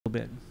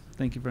bit.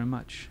 Thank you very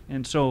much.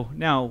 And so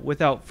now,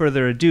 without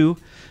further ado,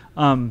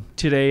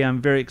 today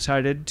I'm very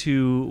excited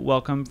to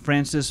welcome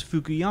Francis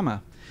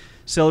Fukuyama,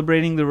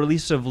 celebrating the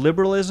release of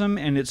Liberalism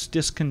and Its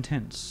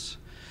Discontents.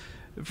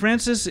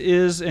 Francis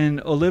is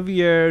an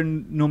Olivier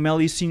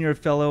Nomelli Senior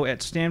Fellow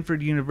at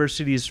Stanford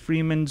University's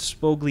Freeman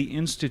Spogli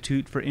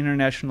Institute for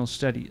International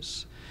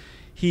Studies.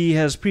 He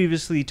has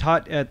previously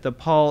taught at the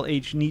Paul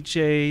H.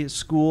 Nietzsche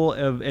School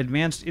of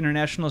Advanced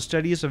International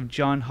Studies of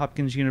Johns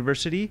Hopkins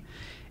University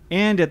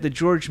and at the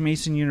George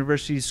Mason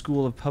University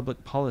School of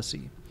Public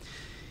Policy.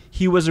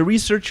 He was a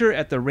researcher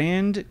at the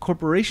Rand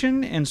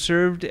Corporation and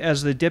served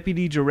as the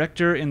deputy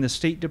director in the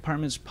State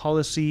Department's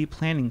policy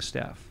planning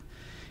staff.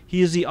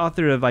 He is the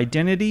author of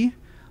Identity,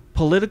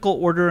 Political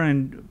Order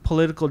and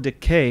Political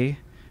Decay,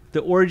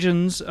 The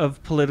Origins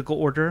of Political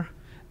Order,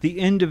 The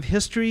End of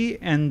History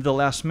and the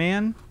Last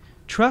Man,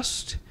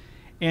 Trust,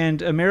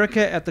 and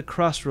America at the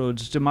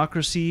Crossroads,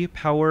 Democracy,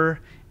 Power,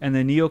 and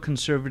the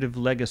Neoconservative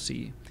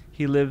Legacy.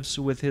 He lives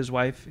with his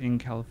wife in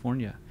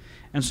California.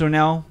 And so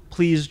now,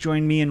 please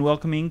join me in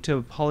welcoming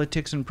to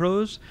Politics and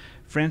Prose,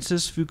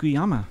 Francis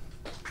Fukuyama.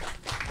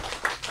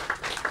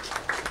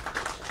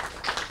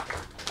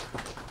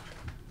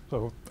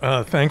 So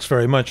thanks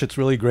very much. It's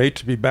really great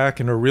to be back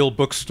in a real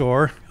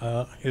bookstore.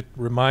 It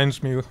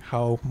reminds me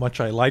how much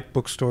I like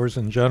bookstores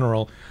in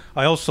general.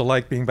 I also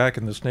like being back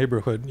in this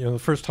neighborhood. You know, the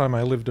first time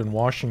I lived in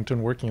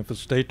Washington working at the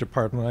State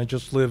Department, I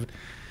just lived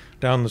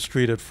down the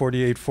street at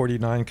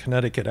 4849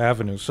 Connecticut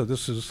Avenue. So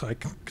this is, I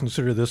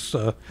consider this,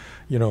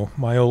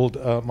 my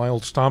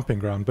old stomping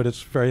ground. But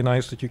it's very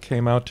nice that you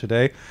came out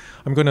today.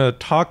 I'm going to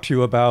talk to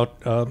you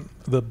about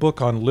the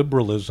book on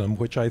liberalism,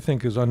 which I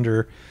think is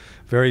under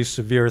very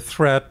severe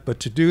threat. But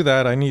to do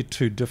that, I need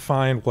to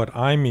define what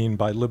I mean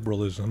by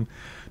liberalism,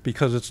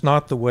 because it's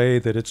not the way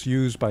that it's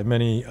used by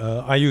many.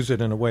 I use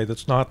it in a way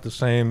that's not the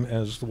same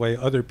as the way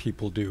other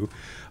people do.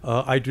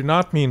 I do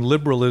not mean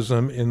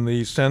liberalism in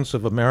the sense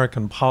of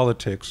American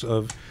politics,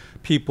 of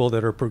people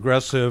that are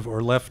progressive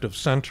or left of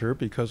center,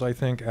 because I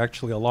think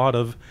actually a lot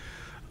of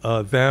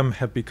them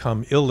have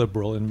become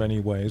illiberal in many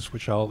ways,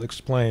 which I'll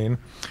explain.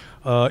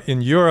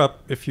 In Europe,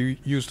 if you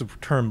use the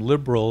term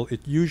liberal,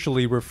 it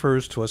usually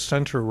refers to a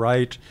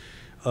center-right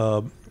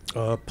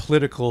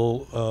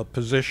political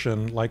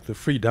position, like the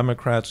Free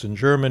Democrats in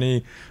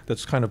Germany,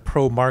 that's kind of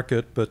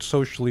pro-market but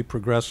socially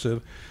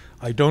progressive.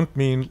 I don't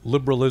mean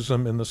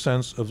liberalism in the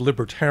sense of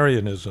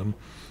libertarianism,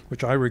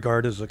 which I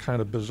regard as a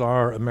kind of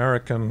bizarre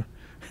American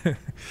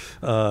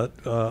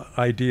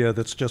idea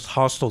that's just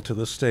hostile to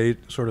the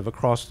state sort of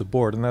across the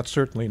board, and that's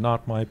certainly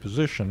not my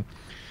position.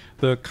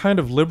 The kind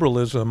of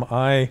liberalism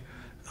I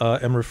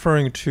am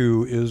referring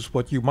to is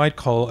what you might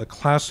call a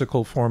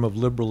classical form of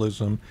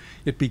liberalism.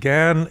 It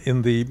began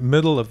in the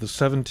middle of the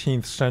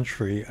 17th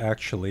century,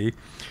 actually.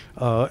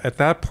 At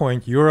that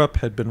point, Europe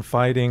had been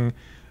fighting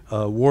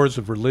wars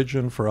of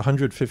religion for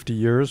 150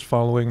 years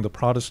following the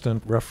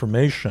Protestant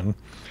Reformation.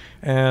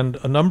 And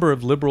a number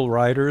of liberal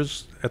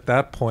writers at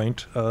that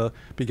point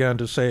began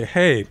to say,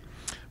 hey,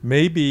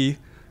 maybe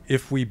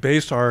if we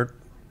base our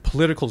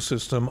political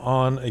system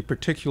on a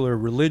particular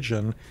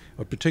religion,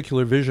 a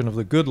particular vision of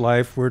the good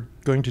life, we're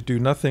going to do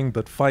nothing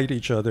but fight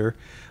each other.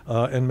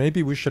 And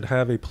maybe we should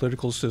have a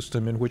political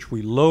system in which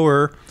we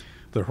lower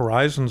the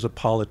horizons of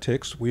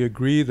politics. We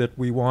agree that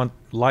we want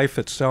life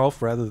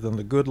itself rather than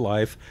the good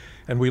life,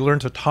 and we learn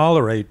to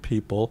tolerate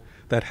people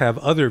that have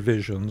other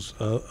visions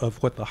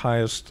of what the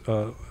highest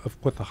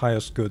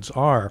goods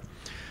are.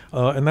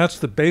 And that's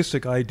the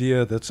basic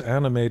idea that's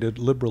animated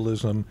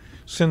liberalism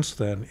since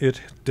then.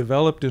 It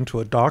developed into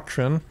a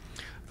doctrine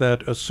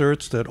that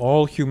asserts that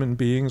all human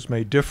beings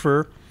may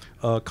differ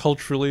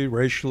culturally,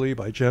 racially,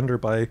 by gender,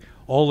 by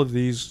all of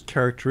these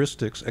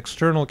characteristics,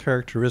 external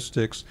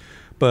characteristics,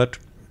 but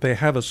they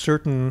have a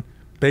certain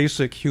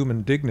basic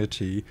human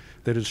dignity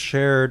that is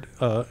shared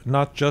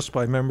not just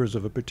by members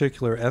of a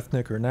particular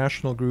ethnic or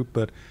national group,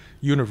 but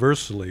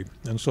universally.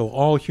 And so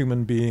all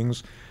human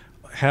beings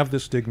have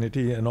this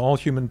dignity, and all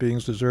human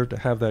beings deserve to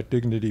have that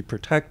dignity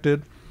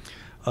protected.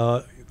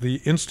 The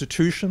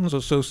institutions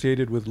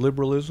associated with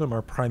liberalism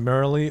are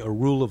primarily a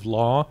rule of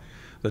law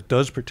that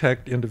does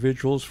protect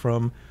individuals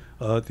from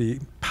the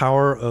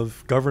power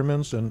of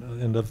governments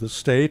and of the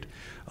state,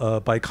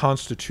 by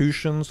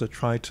constitutions that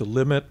try to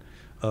limit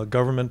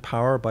government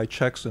power by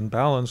checks and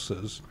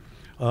balances.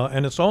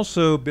 And it's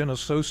also been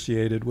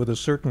associated with a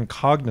certain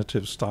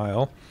cognitive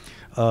style,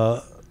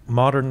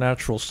 modern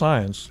natural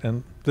science.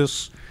 And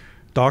this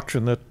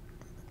doctrine that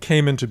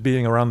came into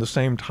being around the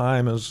same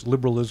time as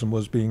liberalism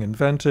was being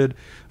invented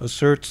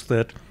asserts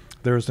that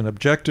there's an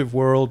objective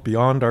world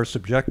beyond our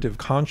subjective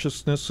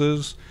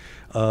consciousnesses,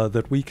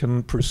 that we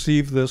can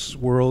perceive this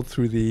world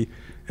through the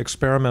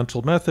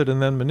experimental method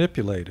and then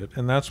manipulate it.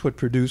 And that's what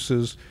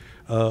produces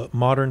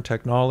modern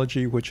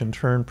technology, which in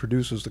turn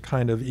produces the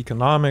kind of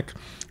economic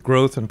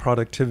growth and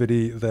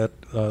productivity that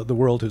the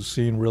world has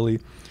seen really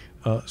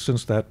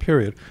since that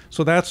period.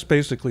 So that's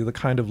basically the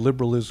kind of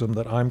liberalism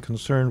that I'm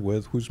concerned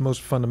with, whose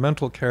most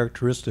fundamental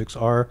characteristics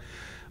are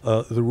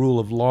the rule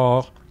of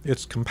law.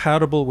 It's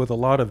compatible with a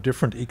lot of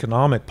different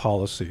economic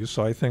policies.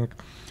 So I think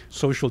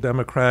social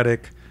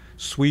democratic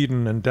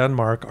Sweden and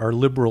Denmark are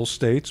liberal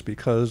states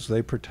because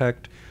they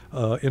protect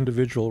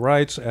individual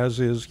rights, as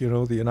is,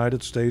 the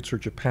United States or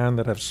Japan,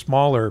 that have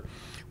smaller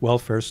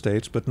welfare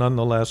states, but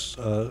nonetheless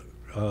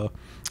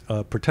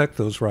protect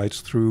those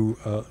rights through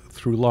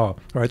law.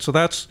 All right, so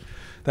that's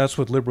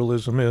what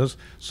liberalism is.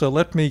 So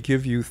let me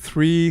give you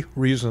 3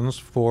 reasons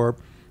for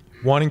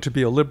wanting to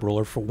be a liberal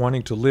or for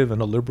wanting to live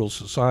in a liberal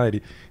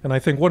society. And I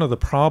think one of the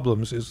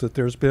problems is that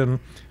there's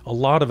been a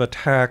lot of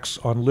attacks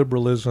on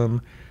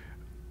liberalism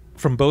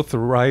from both the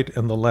right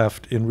and the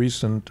left in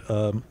recent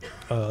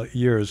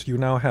years. You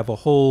now have a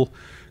whole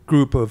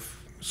group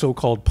of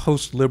so-called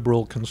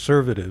post-liberal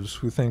conservatives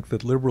who think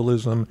that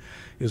liberalism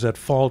is at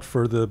fault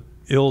for the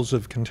ills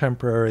of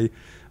contemporary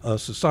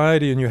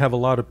society, and you have a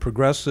lot of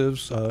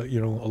progressives, a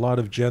lot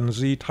of Gen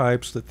Z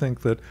types that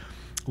think that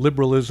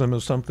liberalism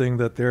is something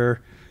that their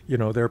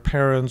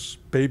parents,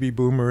 baby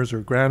boomers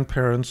or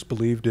grandparents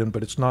believed in,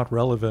 but it's not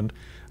relevant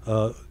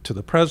to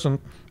the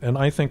present, and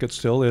I think it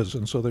still is.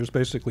 And so there's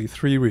basically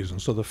 3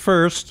 reasons. So the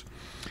first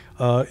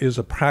is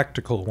a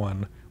practical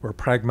one, or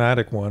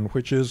pragmatic one,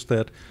 which is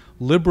that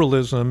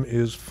liberalism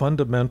is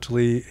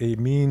fundamentally a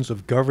means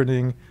of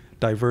governing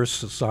diverse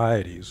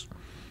societies.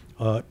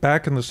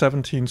 Back in the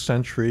 17th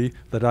century,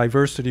 the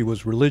diversity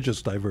was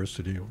religious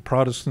diversity.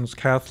 Protestants,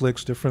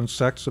 Catholics, different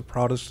sects of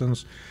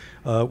Protestants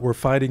were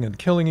fighting and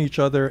killing each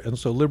other, and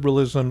so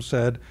liberalism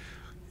said,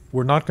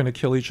 we're not going to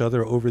kill each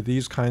other over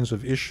these kinds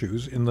of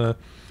issues. In the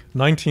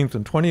 19th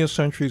and 20th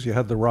centuries, you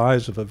had the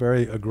rise of a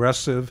very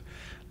aggressive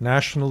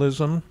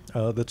nationalism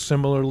that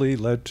similarly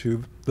led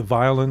to the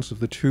violence of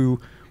the 2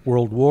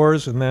 world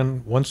wars. And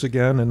then once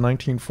again in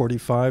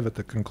 1945, at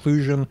the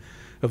conclusion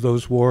of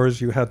those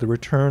wars, you had the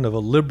return of a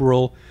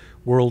liberal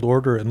world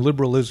order and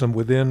liberalism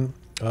within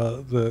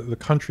the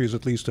countries,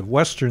 at least of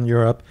Western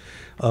Europe,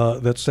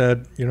 that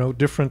said,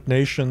 different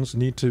nations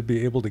need to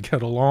be able to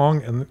get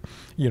along. And,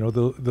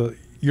 the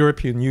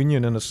European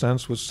Union, in a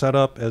sense, was set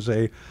up as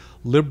a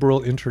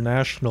liberal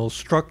international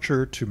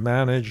structure to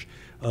manage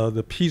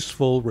the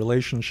peaceful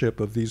relationship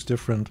of these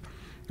different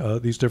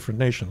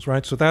nations,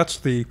 right? So that's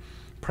the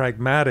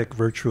pragmatic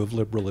virtue of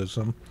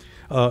liberalism.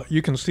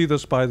 You can see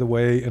this, by the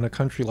way, in a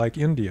country like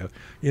India.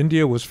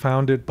 India was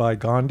founded by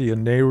Gandhi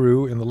and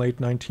Nehru in the late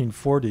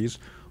 1940s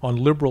on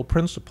liberal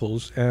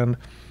principles, and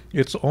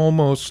it's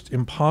almost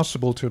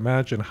impossible to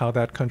imagine how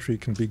that country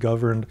can be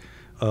governed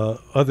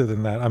other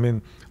than that. I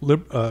mean,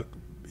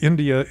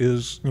 India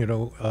is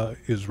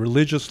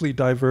religiously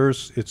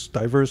diverse. It's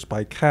diverse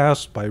by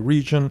caste, by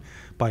region,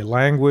 by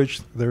language.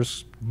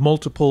 There's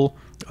multiple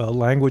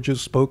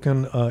languages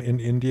spoken in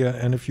India,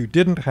 and if you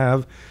didn't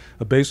have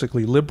a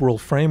basically liberal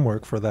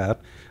framework for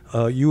that,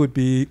 you would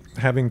be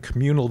having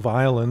communal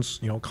violence,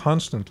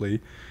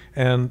 constantly.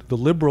 And the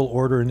liberal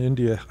order in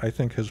India, I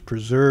think, has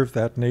preserved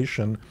that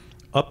nation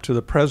up to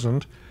the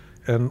present.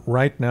 And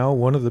right now,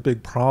 one of the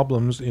big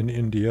problems in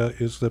India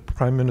is that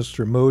Prime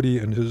Minister Modi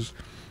and his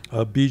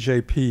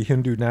BJP,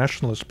 Hindu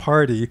Nationalist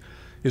Party,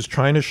 is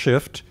trying to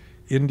shift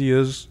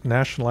India's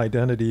national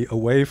identity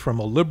away from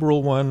a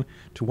liberal one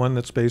to one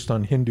that's based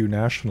on Hindu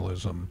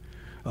nationalism,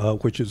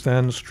 which is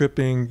then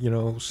stripping,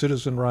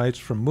 citizen rights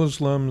from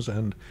Muslims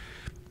and,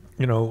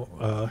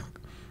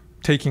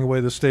 taking away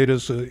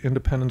the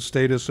independent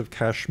status of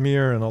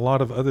Kashmir and a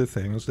lot of other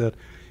things that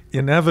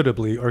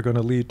inevitably are going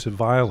to lead to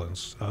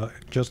violence,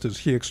 just as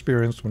he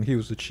experienced when he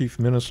was the chief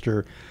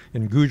minister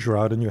in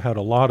Gujarat, and you had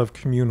a lot of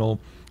communal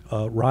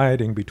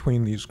rioting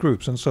between these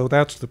groups. And so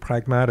that's the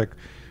pragmatic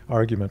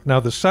argument. Now,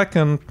 the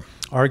second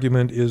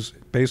argument is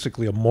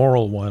basically a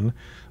moral one.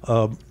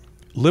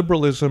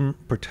 Liberalism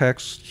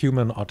protects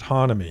human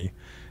autonomy.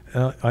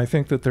 I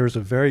think that there's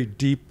a very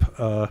deep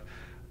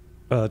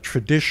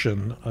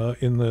tradition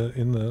in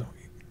the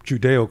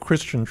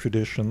Judeo-Christian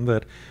tradition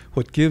that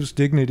what gives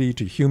dignity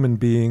to human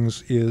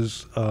beings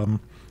is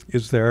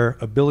their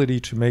ability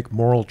to make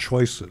moral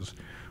choices,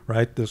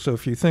 right? So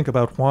if you think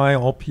about why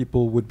all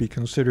people would be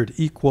considered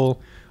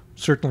equal,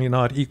 certainly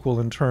not equal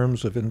in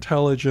terms of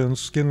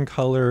intelligence, skin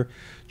color,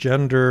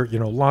 gender,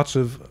 lots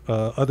of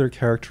other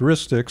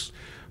characteristics,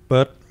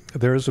 but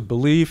there is a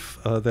belief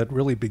that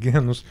really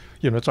begins,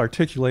 it's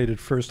articulated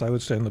first, I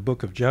would say, in the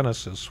book of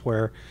Genesis,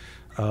 where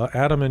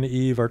Adam and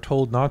Eve are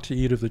told not to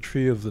eat of the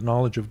tree of the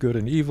knowledge of good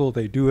and evil.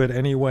 They do it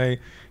anyway,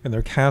 and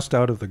they're cast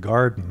out of the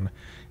garden.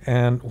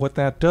 And what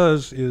that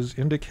does is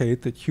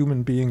indicate that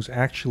human beings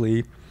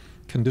actually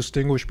can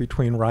distinguish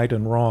between right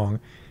and wrong.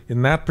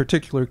 In that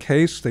particular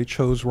case, they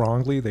chose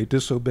wrongly. They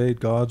disobeyed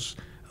God's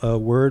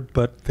word,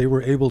 but they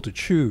were able to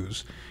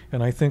choose.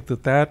 And I think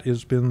that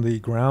has been the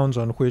grounds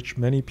on which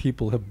many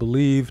people have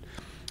believed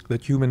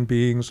that human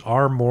beings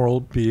are moral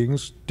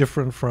beings,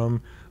 different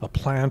from a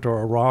plant or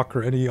a rock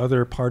or any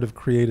other part of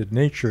created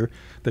nature,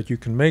 that you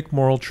can make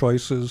moral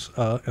choices,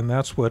 and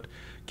that's what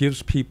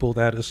gives people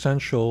that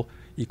essential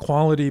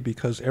equality,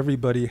 because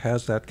everybody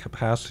has that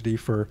capacity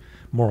for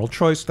moral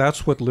choice.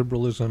 That's what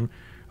liberalism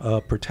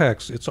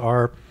protects. It's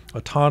our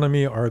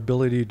autonomy, our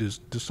ability to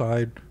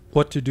decide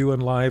what to do in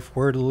life,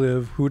 where to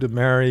live, who to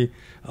marry,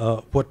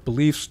 what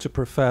beliefs to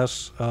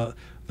profess,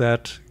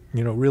 that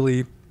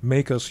really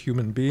make us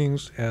human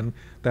beings, and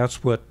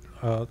that's what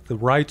the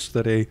rights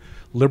that a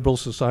liberal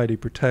society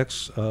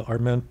protects are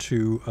meant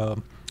to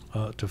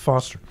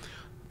foster.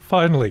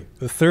 Finally,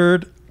 the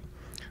third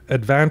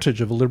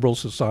advantage of a liberal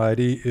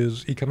society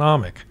is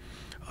economic.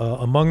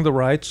 Among the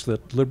rights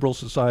that liberal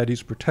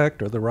societies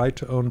protect are the right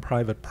to own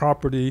private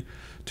property,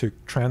 to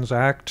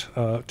transact,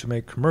 to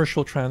make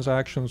commercial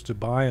transactions, to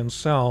buy and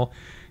sell,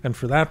 and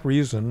for that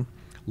reason,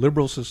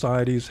 liberal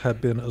societies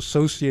have been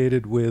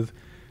associated with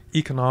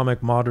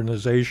economic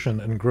modernization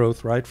and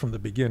growth right from the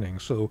beginning.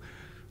 So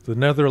the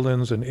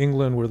Netherlands and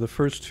England were the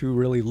first two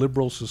really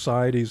liberal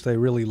societies. They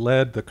really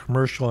led the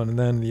commercial and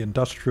then the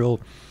industrial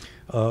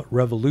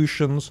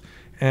revolutions.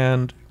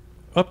 And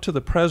up to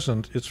the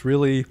present, it's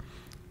really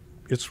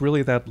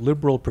that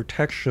liberal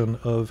protection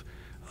of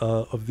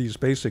these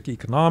basic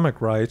economic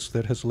rights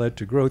that has led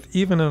to growth,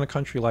 even in a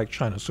country like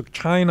China. So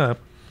China,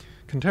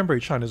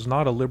 contemporary China, is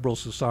not a liberal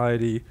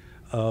society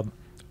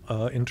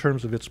in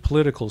terms of its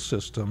political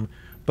system,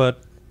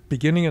 but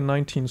beginning in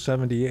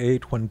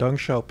 1978, when Deng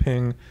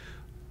Xiaoping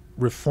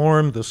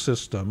reformed the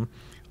system,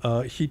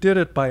 he did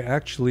it by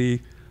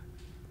actually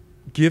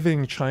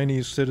giving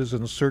Chinese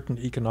citizens certain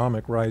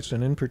economic rights,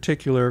 and in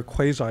particular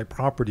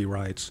quasi-property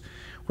rights,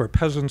 where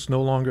peasants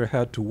no longer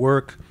had to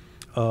work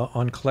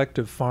on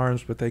collective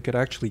farms, but they could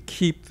actually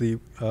keep the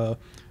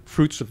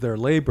fruits of their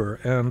labor.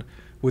 And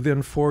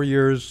within 4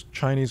 years,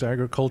 Chinese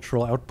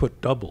agricultural output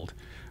doubled.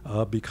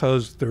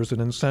 Because there's an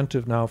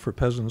incentive now for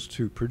peasants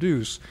to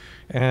produce,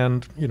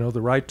 and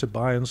the right to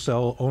buy and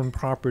sell, own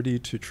property,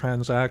 to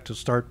transact, to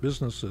start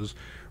businesses,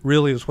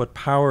 really is what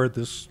powered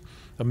this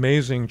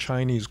amazing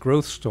Chinese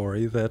growth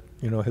story that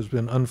has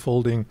been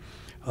unfolding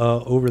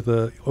over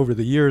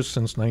the years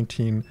since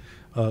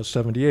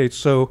 1978.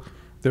 So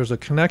there's a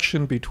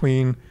connection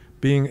between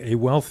being a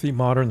wealthy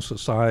modern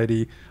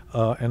society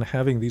and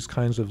having these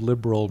kinds of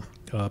liberal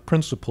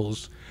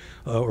principles,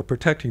 or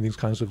protecting these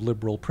kinds of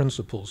liberal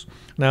principles.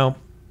 Now,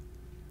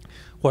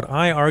 what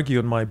I argue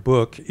in my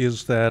book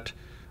is that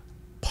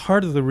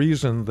part of the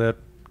reason that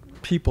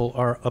people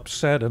are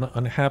upset and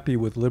unhappy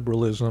with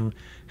liberalism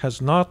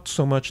has not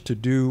so much to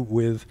do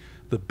with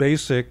the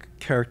basic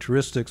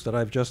characteristics that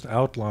I've just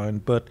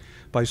outlined, but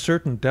by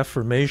certain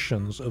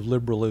deformations of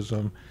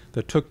liberalism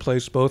that took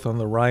place both on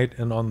the right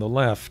and on the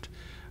left.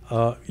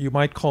 You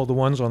might call the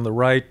ones on the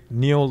right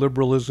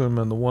neoliberalism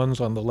and the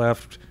ones on the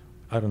left,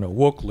 I don't know,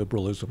 woke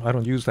liberalism. I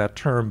don't use that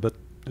term, but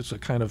it's a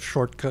kind of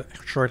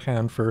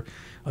shorthand for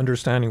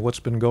understanding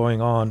what's been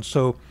going on.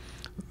 So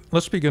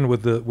let's begin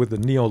with the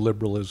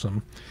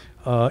neoliberalism.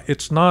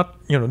 It's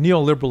not,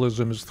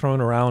 neoliberalism is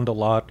thrown around a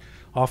lot,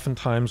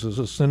 oftentimes as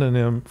a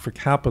synonym for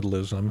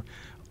capitalism.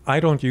 I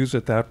don't use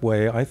it that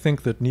way. I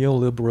think that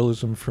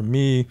neoliberalism, for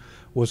me,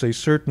 was a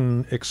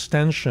certain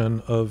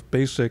extension of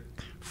basic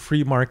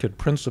free market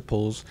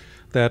principles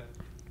that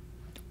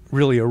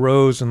really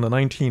arose in the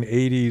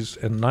 1980s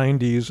and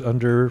 90s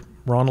under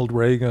Ronald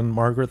Reagan,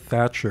 Margaret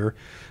Thatcher,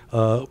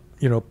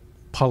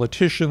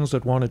 politicians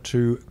that wanted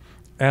to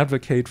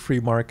advocate free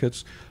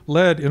markets,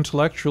 led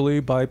intellectually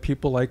by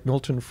people like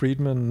Milton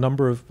Friedman, a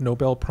number of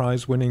Nobel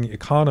Prize-winning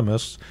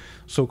economists,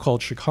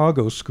 so-called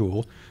Chicago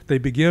School. They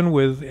begin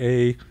with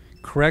a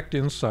correct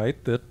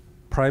insight that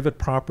private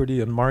property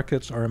and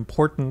markets are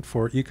important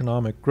for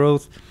economic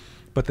growth,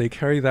 but they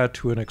carry that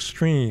to an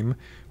extreme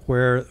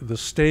where the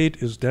state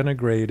is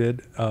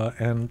denigrated,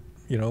 and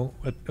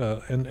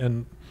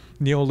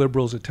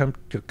neoliberals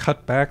attempt to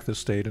cut back the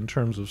state in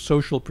terms of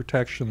social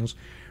protections,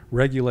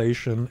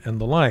 regulation, and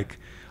the like.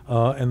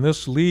 And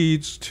this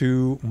leads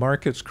to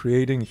markets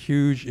creating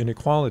huge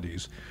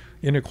inequalities.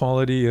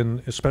 Inequality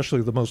in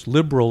especially the most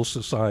liberal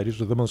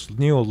societies or the most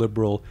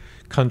neoliberal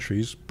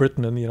countries,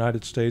 Britain and the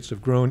United States,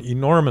 have grown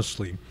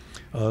enormously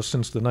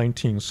since the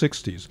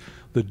 1960s.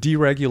 The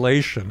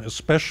deregulation,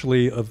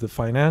 especially of the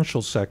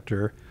financial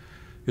sector,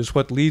 is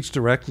what leads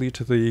directly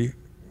to the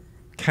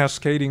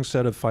cascading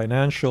set of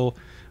financial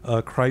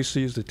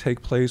crises that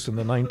take place in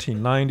the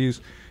 1990s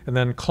and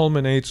then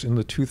culminates in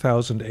the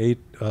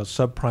 2008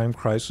 subprime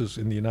crisis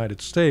in the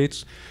United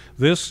States.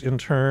 This, in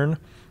turn,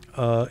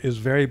 is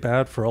very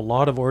bad for a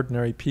lot of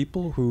ordinary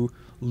people who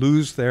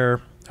lose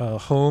their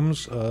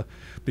homes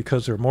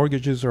because their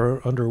mortgages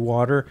are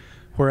underwater,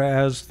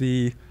 whereas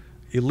the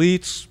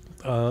elites,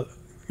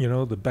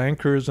 the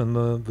bankers and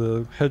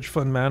the hedge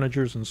fund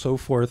managers and so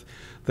forth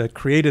that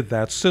created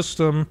that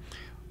system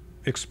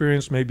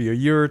experience maybe a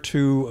year or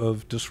two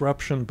of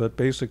disruption, but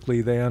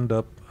basically they end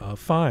up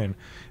fine.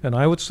 And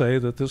I would say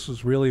that this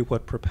is really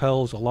what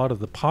propels a lot of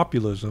the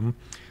populism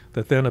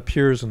that then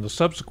appears in the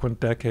subsequent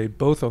decade,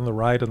 both on the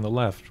right and the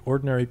left.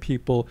 Ordinary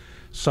people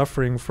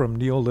suffering from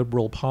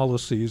neoliberal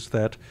policies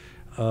that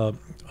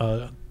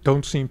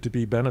don't seem to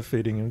be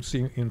benefiting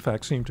and in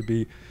fact seem to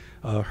be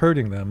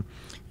hurting them.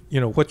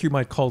 What you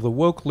might call the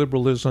woke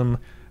liberalism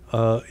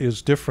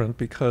is different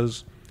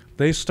because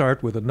they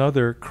start with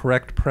another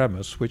correct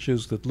premise, which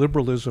is that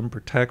liberalism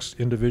protects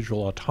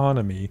individual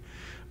autonomy,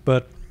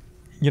 but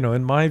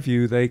in my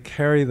view, they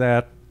carry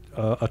that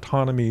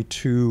autonomy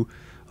to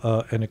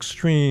an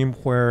extreme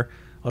where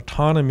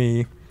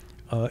autonomy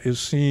is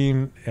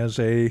seen as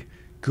a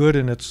good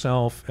in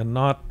itself and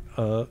not,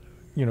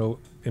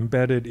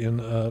 embedded in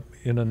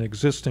an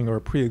existing or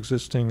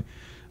pre-existing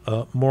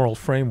moral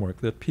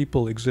framework, that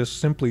people exist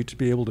simply to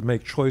be able to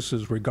make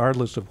choices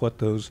regardless of what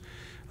those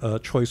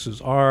choices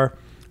are,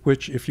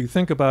 which, if you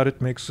think about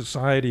it, makes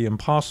society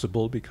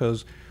impossible,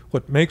 because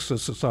what makes a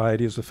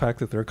society is the fact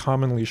that there are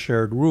commonly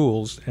shared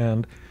rules,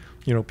 and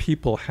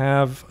people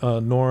have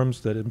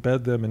norms that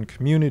embed them in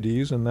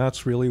communities, and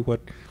that's really what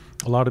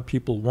a lot of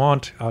people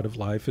want out of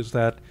life, is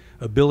that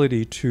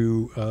ability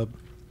to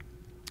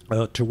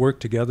work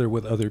together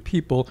with other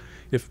people.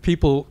 If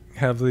people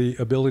have the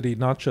ability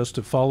not just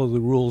to follow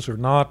the rules or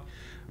not,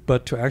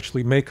 but to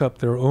actually make up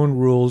their own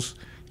rules,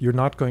 you're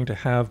not going to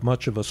have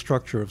much of a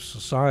structure of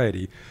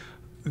society.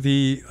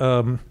 The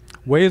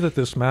way that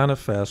this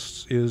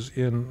manifests is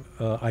in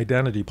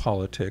identity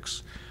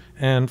politics.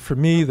 And for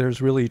me,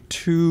 there's really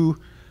two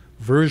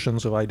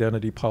versions of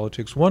identity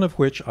politics, one of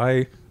which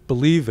I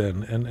believe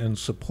in and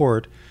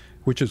support,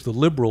 which is the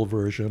liberal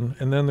version,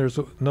 and then there's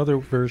another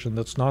version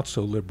that's not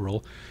so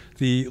liberal.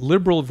 The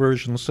liberal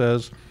version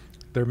says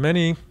there are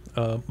many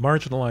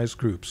marginalized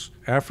groups,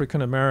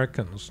 African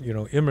Americans,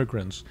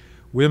 immigrants,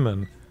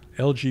 women,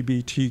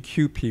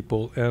 LGBTQ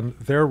people, and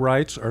their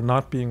rights are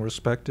not being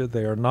respected.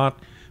 They are not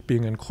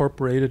being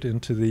incorporated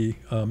into the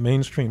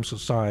mainstream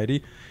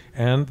society,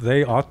 and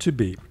they ought to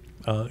be.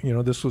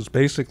 This was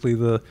basically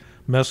the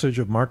message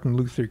of Martin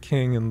Luther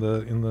King in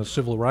the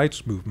civil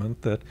rights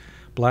movement, that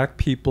black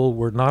people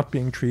were not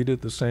being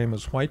treated the same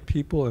as white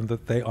people, and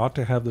that they ought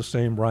to have the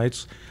same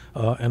rights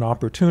and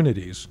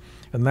opportunities.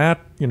 And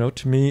that,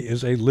 to me,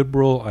 is a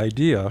liberal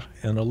idea,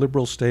 and a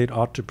liberal state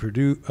ought to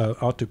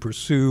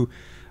pursue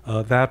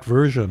that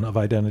version of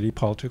identity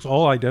politics.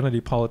 All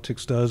identity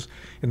politics does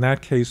in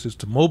that case is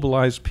to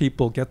mobilize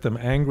people, get them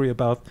angry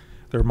about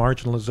their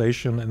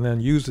marginalization, and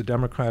then use the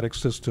democratic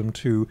system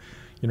to,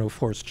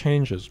 force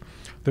changes.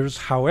 There's,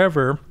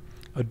 however,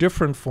 a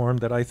different form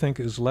that I think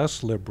is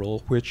less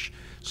liberal, which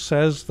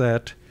says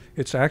that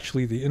it's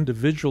actually the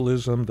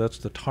individualism that's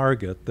the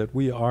target, that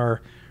we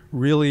are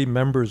really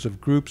members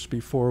of groups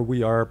before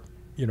we are,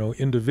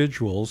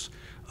 individuals,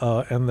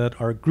 and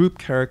that our group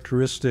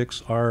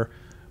characteristics are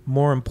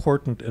more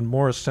important and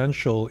more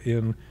essential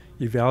in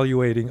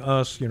evaluating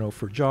us,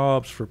 for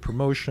jobs, for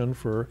promotion,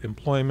 for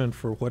employment,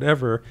 for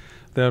whatever,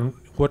 than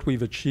what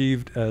we've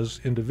achieved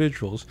as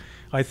individuals.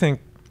 I think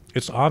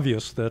it's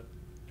obvious that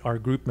our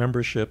group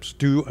memberships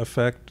do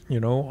affect,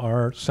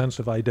 our sense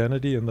of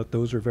identity, and that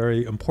those are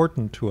very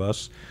important to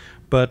us.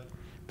 But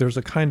there's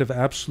a kind of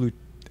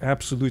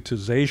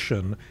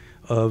absolutization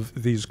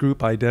of these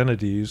group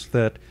identities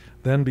that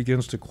then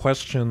begins to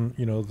question,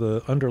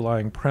 the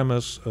underlying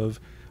premise of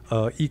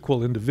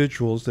equal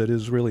individuals that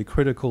is really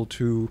critical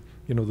to,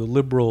 the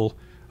liberal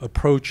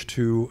approach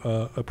to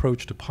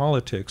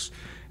politics.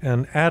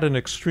 And at an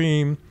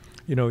extreme,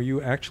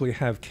 you actually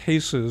have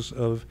cases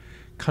of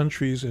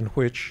countries in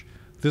which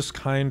this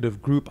kind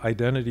of group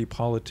identity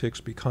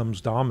politics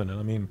becomes dominant.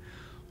 I mean,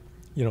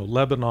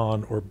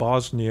 Lebanon or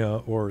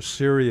Bosnia or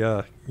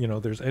Syria,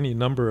 there's any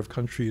number of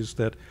countries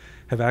that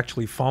have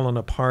actually fallen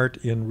apart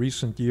in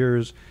recent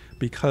years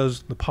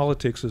because the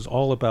politics is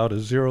all about a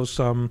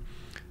zero-sum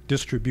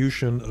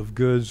distribution of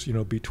goods,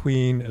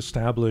 between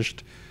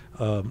established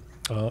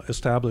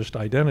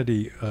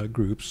identity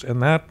groups.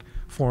 And that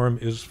form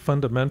is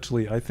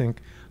fundamentally, I think,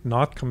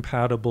 not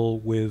compatible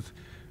with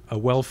a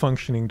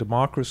well-functioning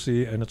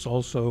democracy, and it's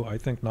also, I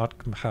think, not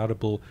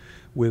compatible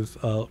with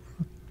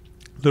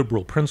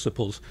liberal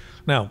principles.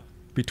 Now,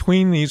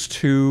 between these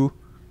two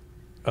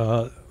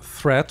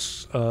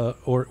threats,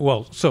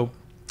 so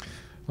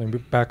let me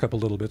back up a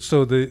little bit.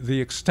 So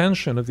the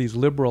extension of these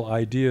liberal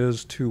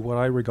ideas to what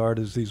I regard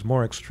as these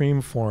more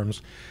extreme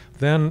forms,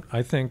 then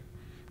I think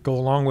go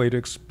a long way to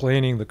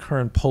explaining the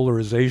current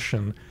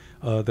polarization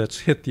that's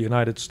hit the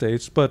United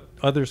States, but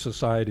other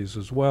societies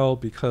as well,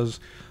 because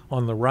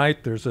on the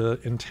right there's an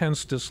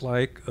intense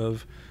dislike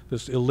of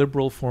this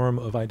illiberal form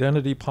of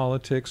identity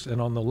politics,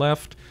 and on the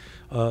left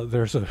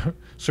there's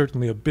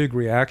certainly a big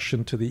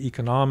reaction to the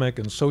economic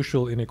and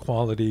social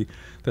inequality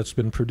that's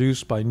been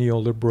produced by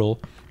neoliberal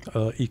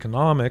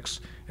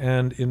economics.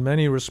 And in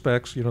many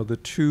respects, the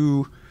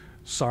two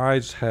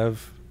sides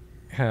have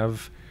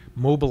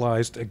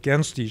mobilized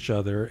against each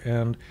other,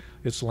 and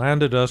it's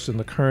landed us in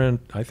the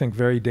current, I think,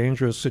 very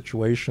dangerous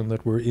situation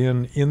that we're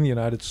in the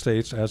United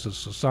States as a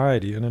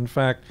society. And in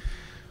fact,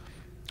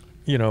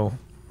 to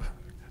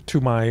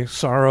my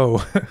sorrow,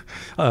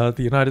 the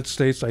United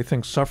States, I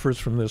think, suffers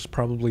from this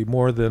probably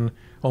more than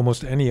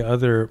almost any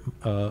other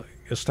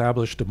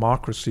established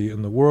democracy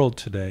in the world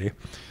today.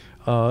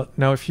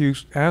 Now, if you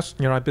ask,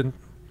 I've been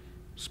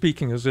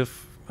speaking as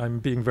if I'm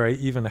being very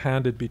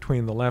even-handed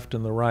between the left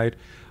and the right.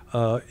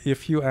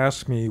 If you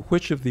ask me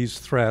which of these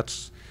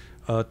threats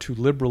to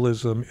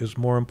liberalism is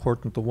more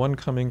important, the one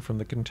coming from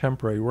the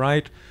contemporary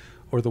right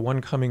or the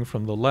one coming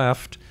from the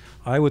left,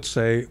 I would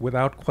say,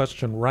 without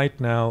question, right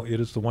now, it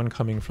is the one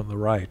coming from the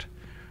right.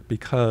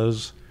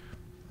 Because,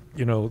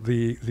 you know,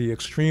 the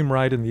extreme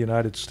right in the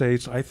United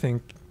States, I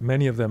think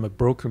many of them have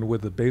broken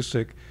with the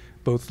basic,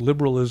 both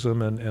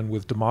liberalism and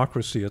with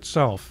democracy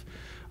itself.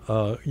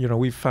 You know,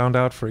 we've found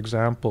out, for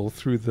example,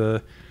 through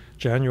the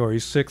January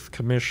 6th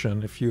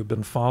Commission, if you've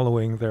been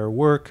following their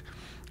work,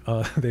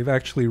 they've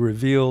actually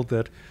revealed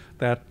that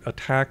that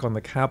attack on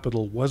the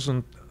Capitol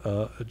wasn't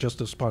just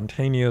a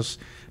spontaneous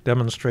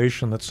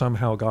demonstration that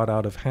somehow got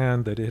out of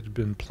hand, that it had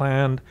been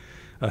planned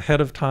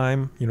ahead of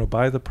time, you know,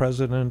 by the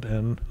president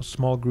and a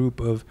small group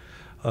of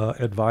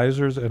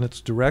advisors, and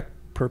its direct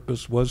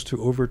purpose was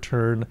to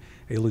overturn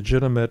a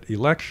legitimate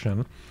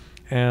election.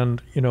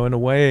 And, you know, in a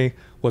way,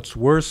 what's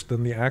worse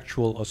than the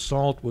actual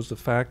assault was the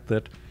fact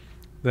that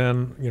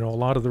then, you know, a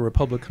lot of the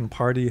Republican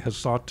Party has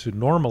sought to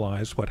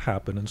normalize what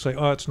happened and say,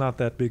 oh, it's not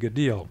that big a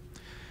deal.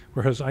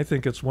 Whereas I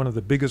think it's one of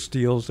the biggest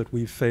deals that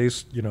we've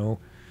faced, you know,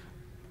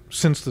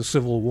 since the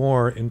Civil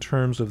War in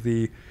terms of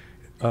the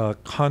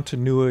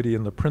continuity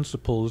and the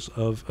principles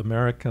of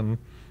American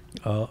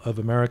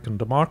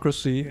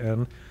democracy.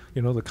 And,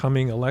 you know, the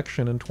coming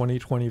election in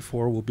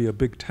 2024 will be a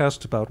big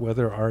test about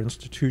whether our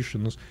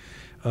institutions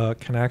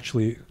can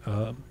actually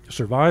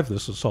survive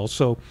this assault.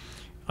 So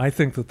I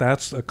think that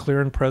that's a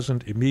clear and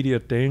present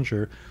immediate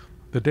danger.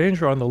 The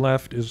danger on the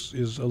left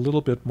is a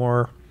little bit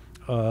more,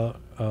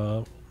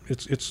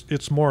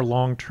 it's more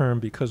long-term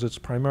because it's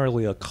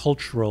primarily a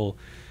cultural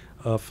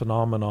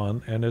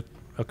phenomenon, and it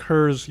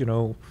occurs, you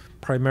know,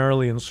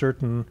 primarily in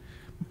certain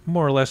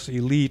more or less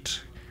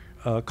elite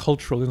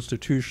cultural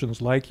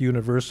institutions like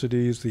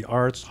universities, the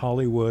arts,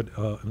 Hollywood,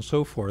 and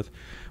so forth.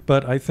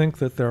 But I think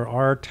that there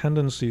are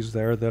tendencies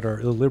there that are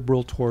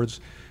illiberal towards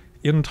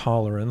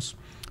intolerance.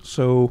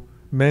 So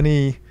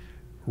many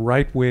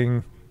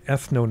right-wing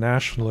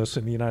ethno-nationalists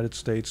in the United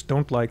States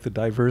don't like the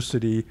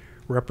diversity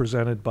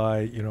represented by,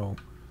 you know,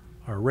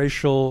 our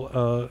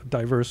racial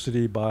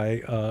diversity,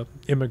 by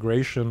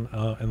immigration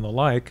and the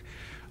like.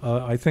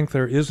 I think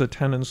there is a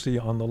tendency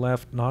on the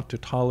left not to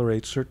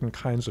tolerate certain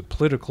kinds of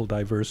political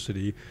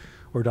diversity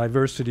or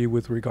diversity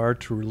with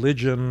regard to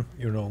religion,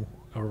 you know,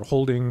 or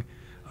holding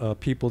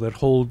people that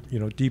hold, you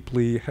know,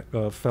 deeply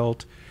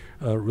felt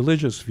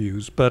religious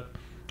views. But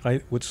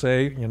I would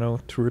say, you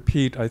know, to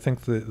repeat, I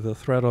think the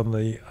threat on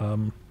the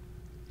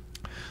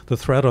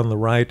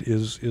right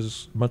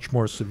is much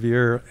more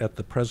severe at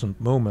the present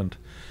moment.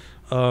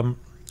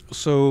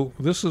 So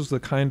this is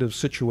the kind of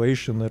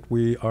situation that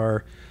we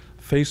are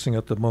facing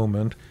at the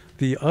moment.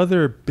 The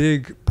other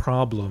big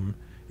problem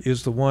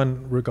is the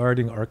one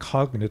regarding our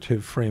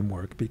cognitive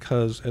framework,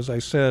 because, as I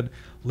said,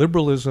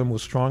 liberalism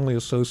was strongly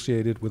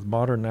associated with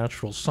modern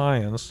natural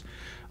science.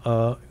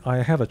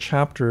 I have a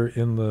chapter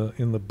in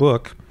the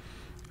book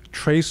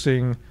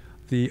tracing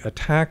the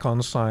attack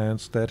on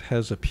science that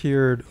has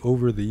appeared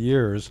over the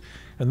years,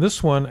 and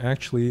this one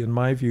actually, in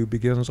my view,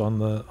 begins on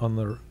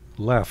the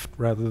left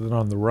rather than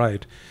on the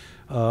right.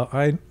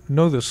 I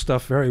know this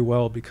stuff very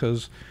well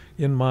because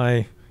in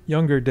my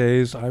younger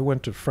days I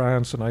went to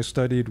France and I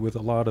studied with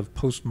a lot of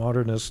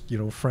postmodernist, you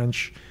know,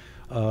 French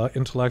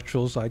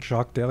intellectuals like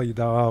Jacques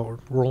Derrida or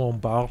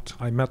Roland Barthes.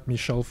 I met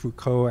Michel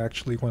Foucault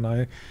actually when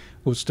I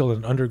was still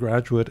an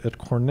undergraduate at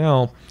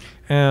Cornell.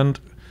 And,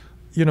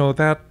 you know,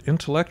 that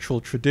intellectual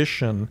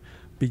tradition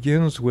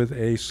begins with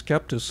a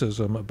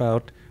skepticism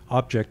about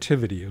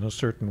objectivity in a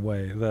certain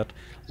way, that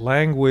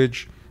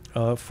language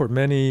for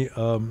many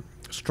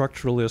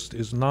structuralists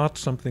is not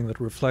something that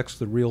reflects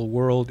the real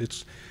world.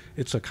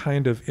 It's a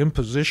kind of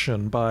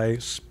imposition by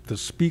the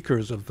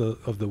speakers of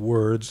the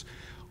words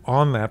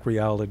on that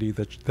reality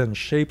that then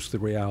shapes the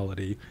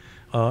reality.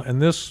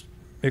 And this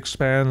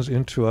expands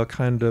into a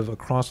kind of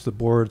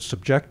across-the-board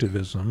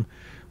subjectivism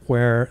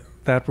where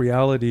that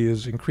reality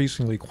is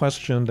increasingly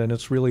questioned, and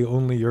it's really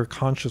only your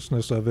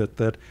consciousness of it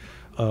that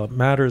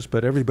matters,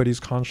 but everybody's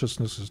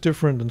consciousness is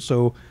different, and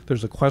so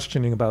there's a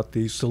questioning about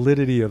the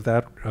solidity of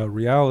that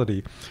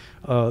reality.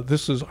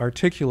 This is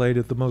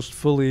articulated the most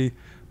fully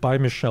by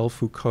Michel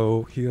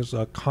Foucault. He has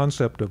a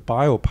concept of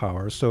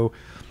biopower. So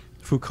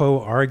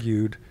Foucault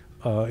argued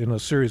in a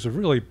series of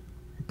really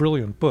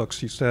brilliant books,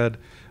 he said,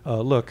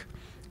 look,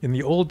 in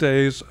the old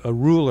days, a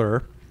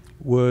ruler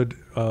would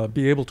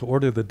be able to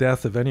order the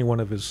death of any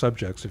one of his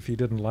subjects if he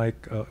didn't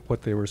like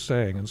what they were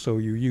saying. And so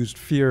you used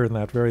fear in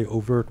that very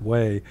overt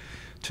way.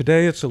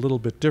 Today it's a little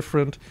bit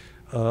different.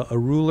 A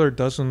ruler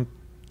doesn't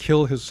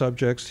kill his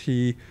subjects.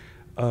 He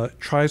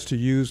tries to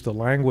use the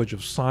language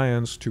of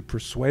science to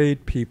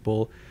persuade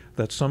people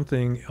that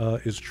something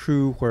is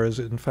true, whereas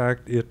in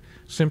fact it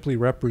simply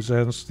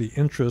represents the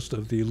interest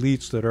of the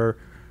elites that are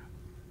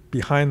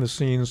behind the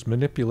scenes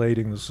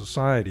manipulating the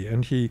society.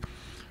 And he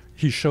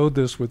showed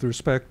this with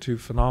respect to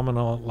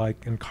phenomena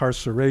like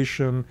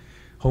incarceration,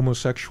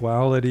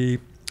 homosexuality,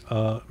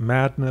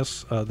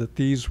 madness, that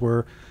these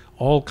were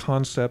all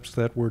concepts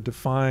that were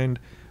defined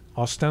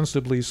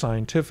ostensibly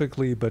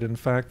scientifically, but in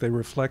fact they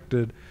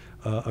reflected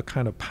a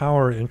kind of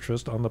power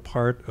interest on the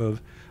part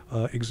of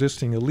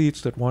existing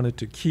elites that wanted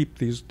to keep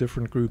these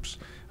different groups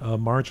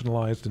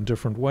marginalized in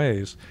different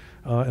ways.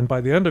 And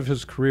by the end of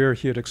his career,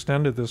 he had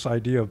extended this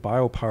idea of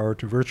biopower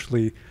to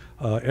virtually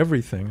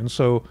everything. And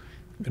so,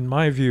 in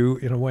my view,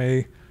 in a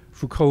way,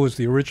 Foucault is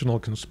the original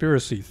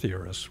conspiracy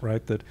theorist,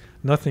 right? That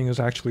nothing is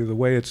actually the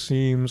way it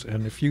seems,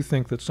 and if you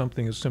think that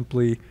something is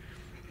simply,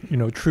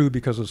 true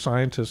because a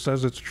scientist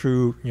says it's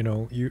true,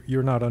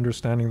 you're not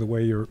understanding the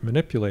way you're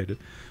manipulated.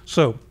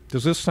 So,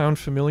 does this sound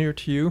familiar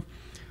to you?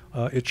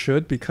 It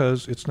should,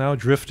 because it's now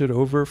drifted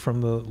over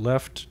from the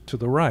left to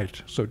the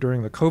right. So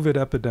during the COVID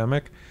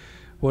epidemic,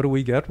 what do?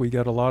 We get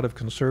a lot of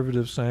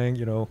conservatives saying,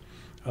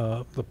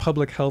 the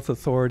public health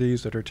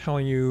authorities that are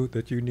telling you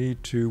that you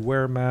need to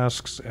wear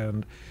masks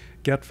and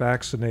get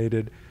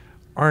vaccinated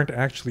aren't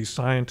actually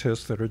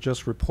scientists that are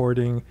just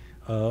reporting,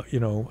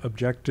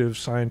 objective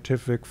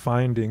scientific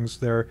findings.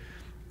 They're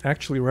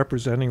actually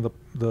representing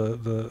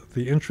the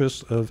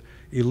interests of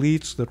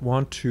elites that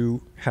want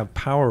to have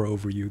power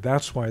over you.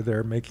 That's why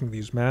they're making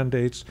these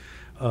mandates,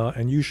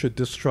 and you should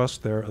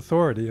distrust their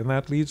authority. And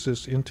that leads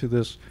us into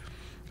this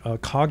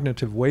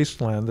cognitive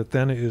wasteland that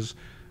then is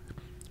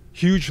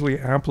hugely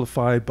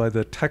amplified by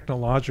the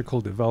technological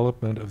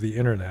development of the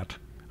internet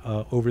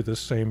over this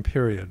same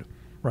period,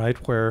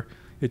 right? Where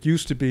it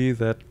used to be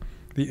that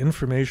the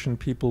information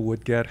people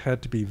would get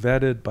had to be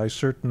vetted by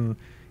certain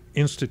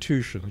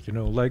institutions,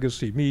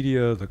 legacy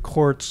media, the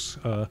courts,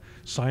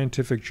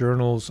 scientific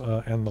journals,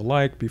 and the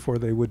like, before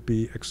they would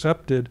be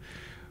accepted.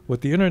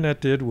 What the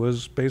internet did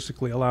was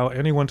basically allow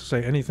anyone to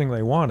say anything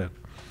they wanted.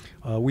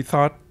 We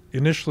thought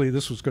initially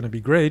this was going to be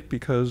great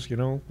because,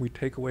 we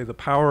take away the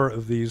power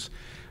of these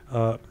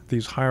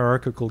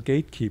hierarchical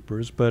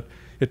gatekeepers, but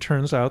it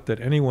turns out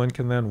that anyone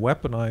can then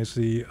weaponize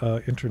the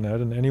internet,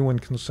 and anyone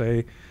can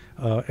say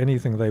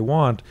anything they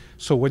want.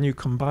 So when you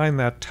combine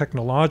that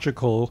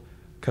technological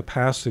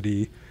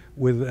capacity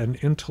with an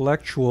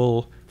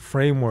intellectual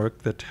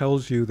framework that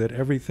tells you that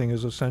everything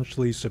is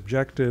essentially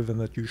subjective and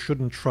that you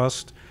shouldn't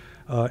trust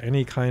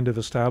any kind of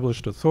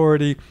established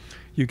authority,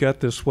 you get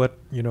this what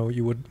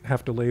you would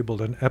have to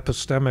label an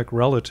epistemic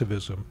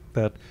relativism.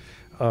 That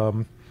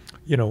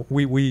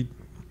we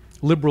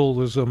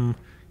liberalism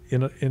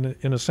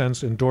in a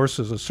sense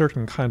endorses a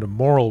certain kind of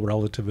moral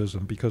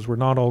relativism, because we're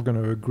not all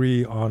going to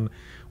agree on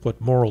what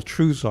moral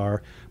truths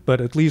are, but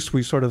at least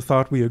we sort of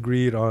thought we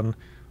agreed on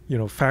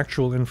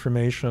factual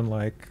information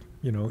like,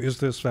 is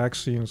this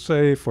vaccine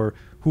safe, or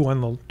who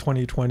won the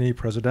 2020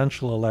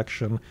 presidential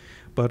election.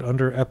 But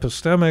under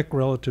epistemic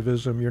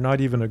relativism, you're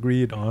not even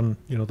agreed on,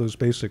 those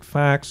basic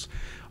facts.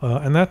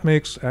 And that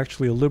makes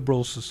actually a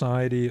liberal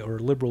society or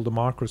liberal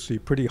democracy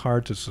pretty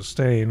hard to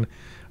sustain,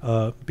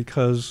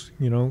 because,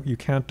 you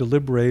can't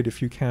deliberate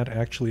if you can't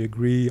actually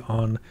agree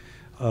on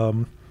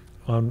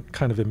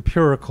kind of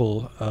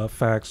empirical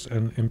facts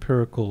and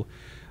empirical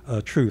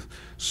truth.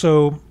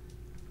 So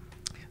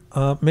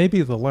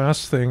maybe the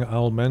last thing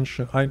I'll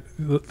mention,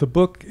 the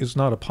book is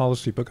not a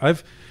policy book.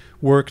 I've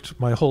worked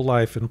my whole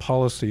life in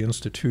policy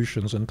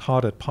institutions and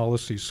taught at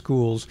policy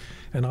schools,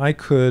 and I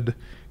could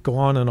go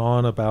on and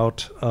on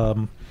about,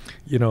 a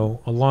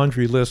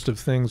laundry list of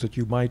things that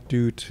you might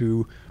do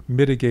to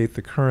mitigate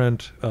the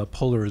current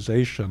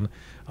polarization.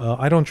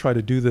 I don't try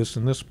to do this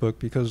in this book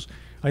because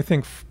I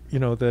think,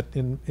 that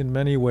in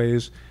many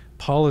ways,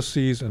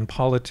 policies and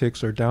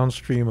politics are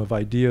downstream of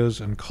ideas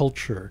and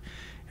culture.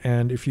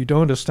 And if you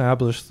don't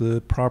establish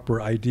the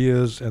proper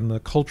ideas and the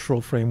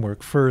cultural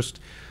framework first,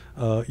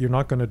 you're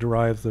not going to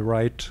derive the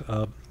right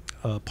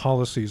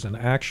policies and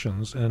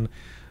actions. And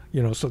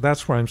so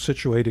that's where I'm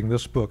situating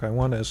this book. I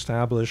want to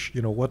establish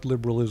what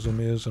liberalism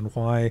is and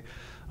why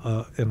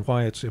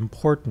it's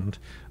important.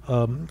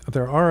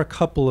 There are a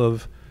couple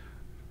of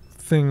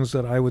things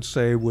that I would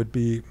say would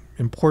be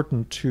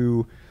important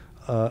to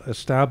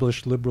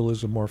establish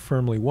liberalism more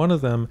firmly. One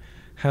of them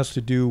has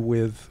to do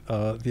with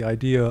the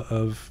idea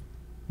of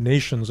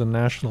nations and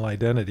national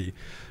identity.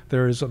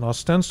 There is an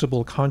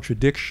ostensible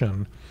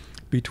contradiction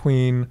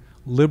between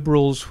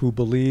liberals who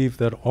believe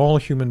that all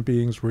human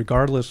beings,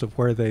 regardless of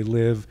where they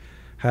live,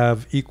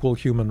 have equal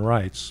human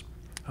rights.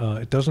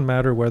 It doesn't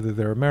matter whether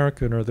they're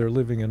American or they're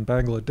living in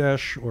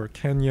Bangladesh or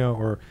Kenya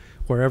or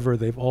wherever,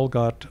 they've all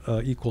got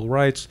equal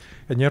rights,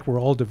 and yet we're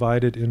all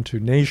divided into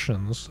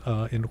nations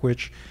in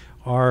which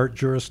our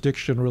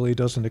jurisdiction really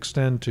doesn't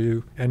extend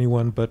to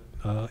anyone but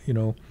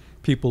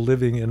people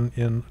living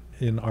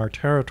in our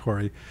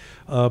territory.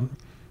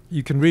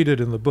 You can read it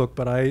in the book,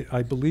 but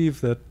I believe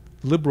that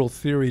liberal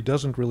theory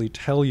doesn't really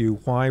tell you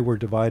why we're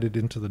divided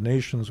into the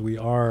nations we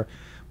are,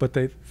 but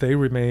they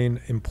remain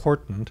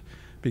important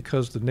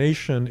because the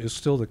nation is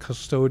still the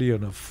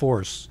custodian of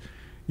force,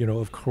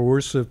 of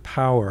coercive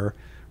power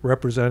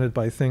represented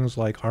by things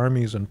like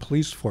armies and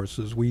police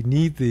forces. We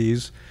need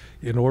these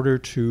in order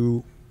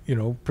to,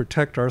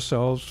 protect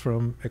ourselves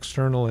from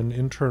external and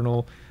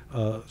internal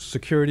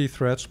security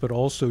threats, but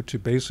also to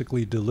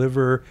basically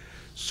deliver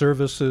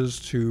services,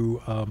 to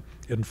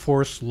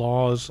enforce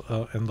laws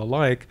and the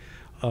like.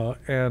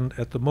 And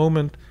at the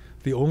moment,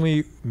 the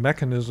only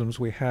mechanisms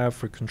we have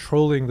for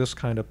controlling this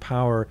kind of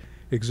power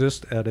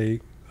exist at a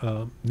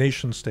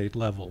nation-state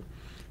level.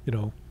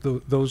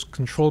 Those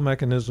control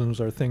mechanisms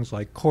are things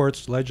like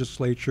courts,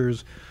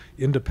 legislatures,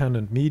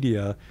 independent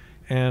media,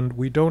 and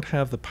we don't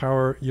have the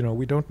power,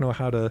 we don't know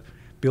how to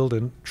build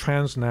a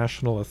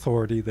transnational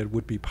authority that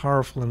would be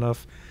powerful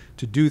enough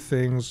to do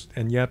things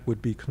and yet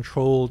would be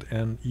controlled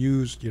and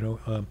used,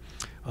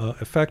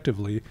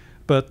 effectively.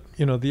 But,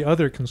 the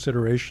other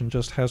consideration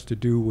just has to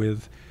do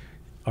with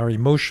our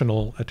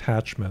emotional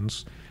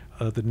attachments.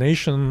 The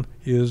nation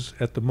is,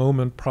 at the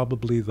moment,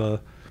 probably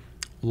the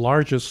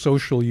largest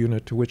social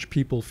unit to which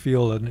people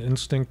feel an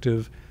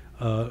instinctive,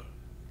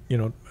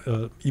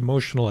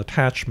 emotional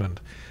attachment.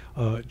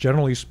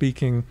 Generally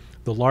speaking,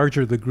 the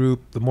larger the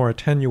group, the more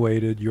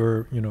attenuated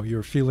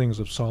your feelings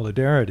of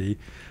solidarity.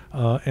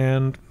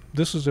 And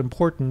this is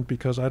important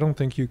because I don't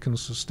think you can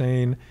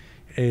sustain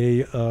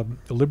a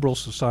liberal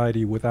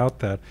society without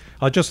that.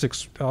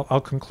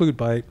 I'll conclude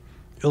by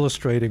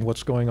illustrating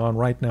what's going on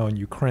right now in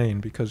Ukraine,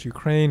 because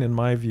Ukraine, in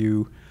my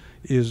view,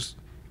 it's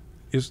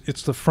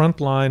the front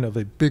line of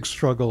a big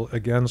struggle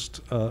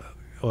against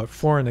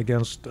for and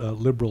against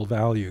liberal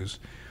values.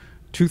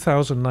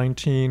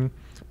 2019,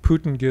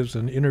 Putin gives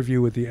an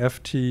interview with the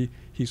FT.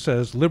 He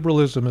says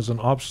liberalism is an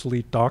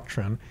obsolete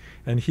doctrine,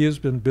 and he has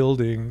been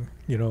building,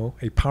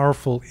 a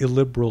powerful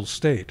illiberal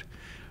state,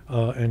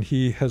 and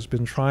he has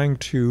been trying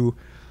to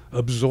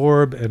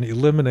absorb and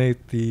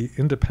eliminate the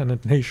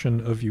independent nation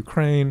of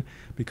Ukraine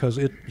because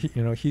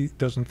he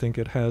doesn't think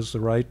it has the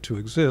right to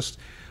exist.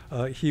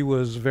 He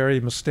was very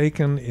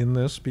mistaken in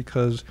this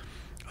because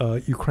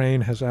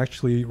Ukraine has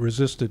actually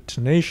resisted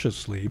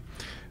tenaciously.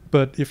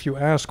 But if you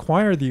ask,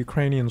 why are the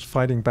Ukrainians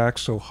fighting back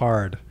so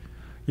hard?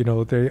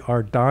 They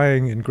are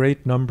dying in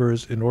great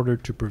numbers in order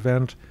to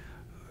prevent,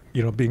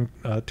 being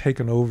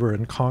taken over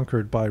and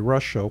conquered by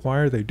Russia. Why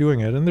are they doing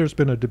it? And there's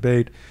been a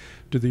debate.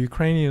 Do the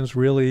Ukrainians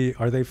really,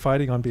 are they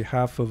fighting on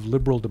behalf of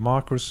liberal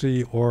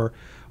democracy, or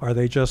are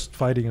they just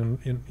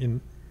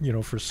fighting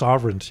for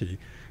sovereignty?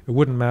 It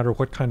wouldn't matter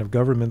what kind of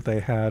government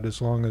they had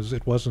as long as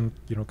it wasn't,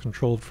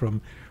 controlled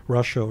from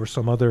Russia or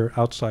some other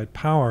outside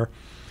power.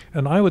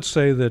 And I would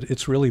say that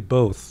it's really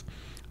both,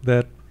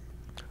 that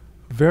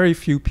very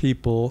few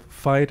people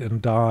fight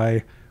and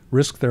die,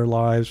 risk their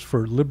lives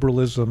for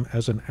liberalism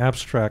as an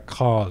abstract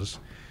cause.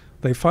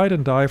 They fight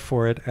and die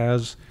for it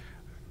as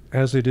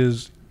it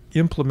is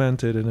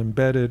implemented and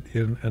embedded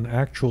in an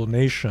actual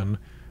nation,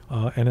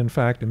 and in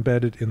fact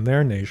embedded in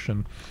their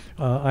nation.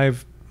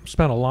 I've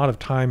spent a lot of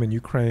time in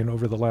Ukraine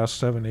over the last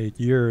 7-8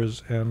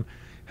 years and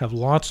have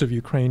lots of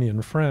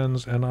Ukrainian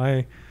friends, and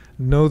I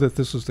know that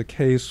this is the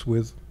case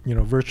with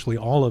virtually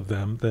all of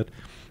them, that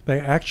they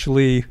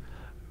actually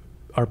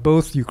are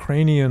both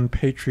Ukrainian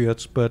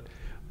patriots, but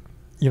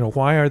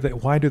why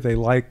do they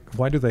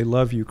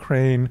love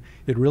Ukraine?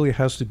 It really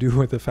has to do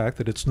with the fact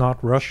that it's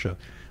not Russia,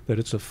 that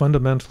it's a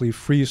fundamentally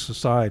free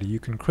society. You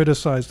can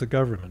criticize the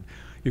government,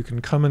 you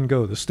can come and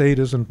go. The state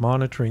isn't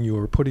monitoring you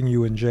or putting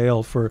you in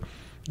jail for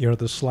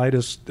the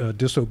slightest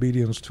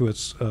disobedience to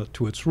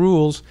its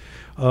rules,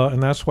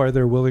 and that's why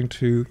they're willing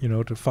to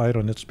to fight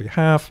on its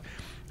behalf.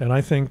 And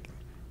I think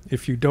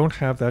if you don't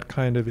have that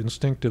kind of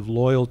instinctive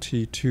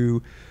loyalty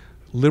to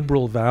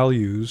liberal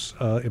values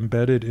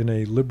embedded in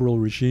a liberal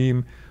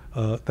regime,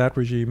 that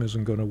regime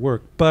isn't going to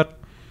work. But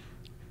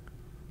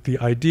the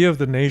idea of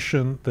the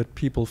nation that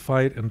people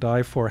fight and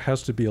die for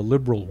has to be a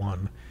liberal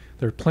one.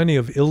 There are plenty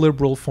of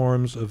illiberal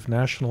forms of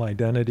national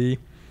identity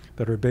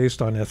that are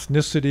based on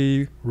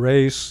ethnicity,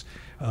 race,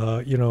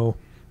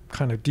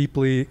 kind of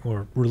deeply,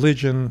 or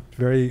religion,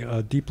 very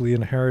deeply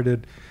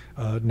inherited,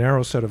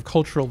 narrow set of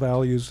cultural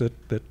values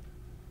that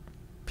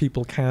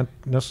people can't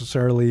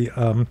necessarily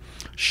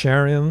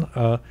share in,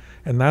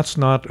 and that's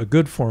not a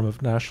good form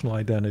of national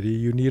identity.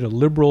 You need a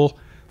liberal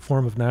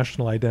form of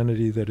national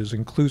identity that is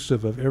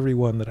inclusive of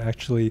everyone that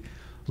actually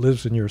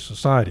lives in your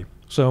society.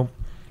 So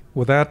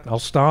with that, I'll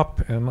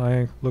stop, and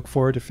I look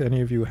forward if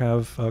any of you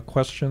have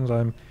questions.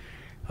 I'm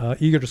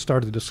eager to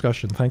start the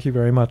discussion. Thank you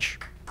very much.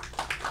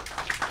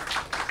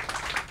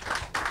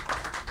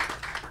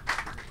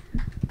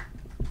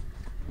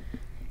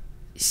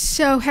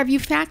 So have you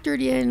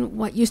factored in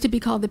what used to be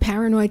called the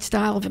paranoid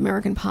style of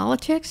American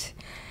politics?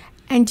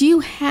 And do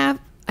you have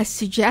a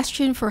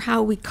suggestion for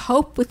how we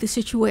cope with the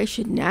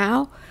situation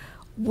now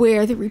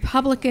where the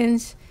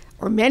Republicans,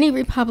 or many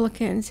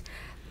Republicans,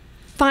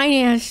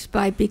 financed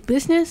by big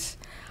business,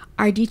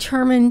 are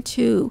determined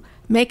to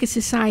make a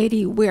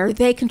society where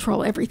they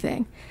control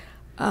everything?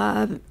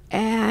 And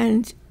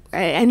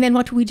then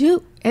what do we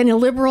do in a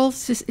liberal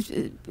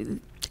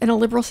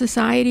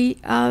society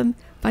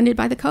funded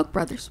by the Koch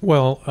brothers?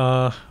 Well,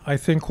 I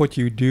think what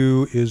you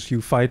do is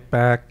you fight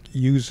back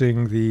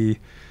using the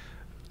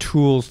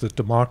tools that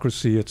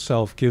democracy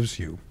itself gives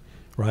you,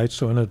 right?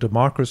 So in a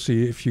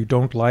democracy, if you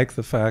don't like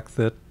the fact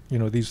that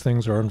these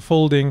things are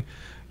unfolding,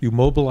 you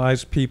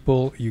mobilize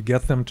people, you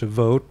get them to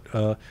vote,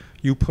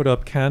 you put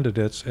up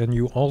candidates, and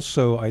you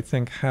also, I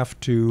think, have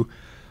to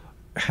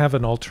have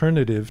an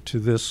alternative to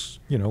this,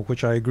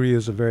 which I agree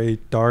is a very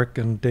dark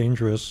and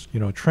dangerous,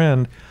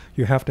 trend.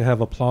 You have to have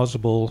a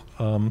plausible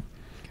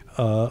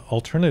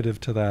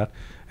alternative to that.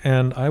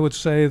 And I would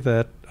say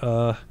that,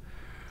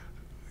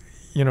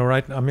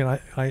 right, I mean,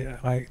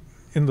 I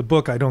in the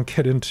book, I don't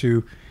get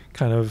into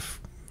kind of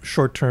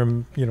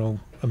short-term,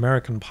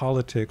 American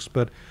politics,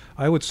 but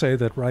I would say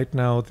that right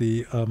now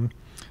the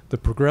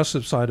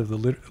progressive side of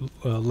the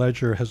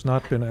ledger has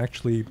not been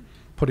actually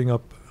putting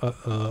up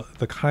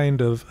the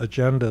kind of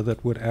agenda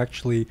that would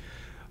actually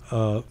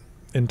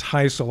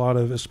entice a lot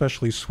of,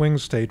 especially swing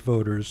state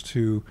voters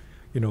to,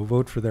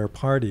 vote for their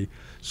party.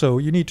 So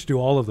you need to do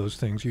all of those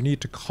things. You need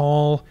to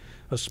call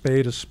a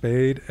spade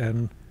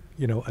and,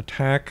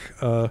 attack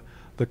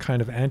the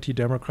kind of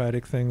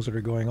anti-democratic things that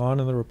are going on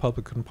in the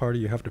Republican Party.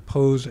 You have to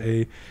pose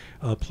a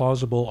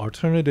plausible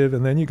alternative,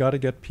 and then you got to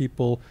get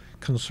people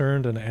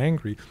concerned and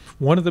angry.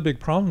 One of the big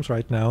problems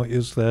right now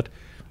is that,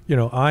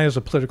 I as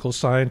a political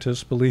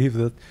scientist believe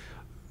that,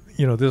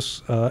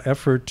 this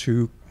effort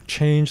to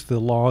change the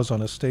laws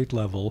on a state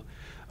level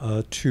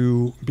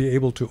to be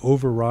able to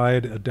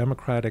override a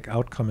democratic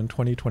outcome in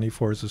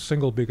 2024 is the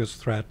single biggest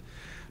threat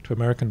to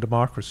American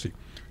democracy.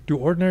 Do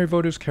ordinary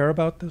voters care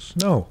about this?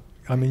 No.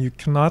 I mean, you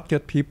cannot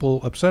get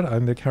people upset. I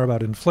mean, they care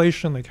about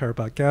inflation, they care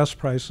about gas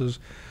prices.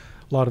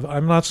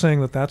 I'm not saying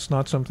that that's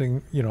not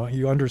something,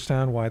 you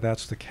understand why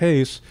that's the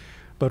case,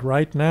 but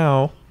right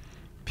now,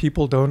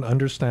 people don't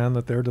understand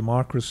that their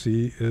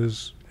democracy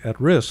is at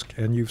risk,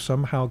 and you've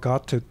somehow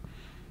got to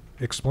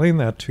explain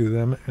that to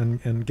them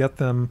and get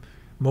them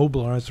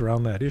mobilized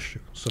around that issue.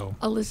 So,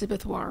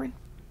 Elizabeth Warren.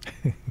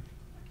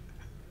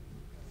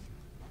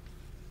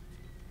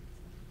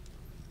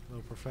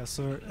 Hello,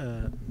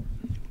 Professor.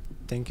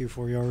 Thank you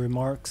for your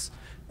remarks.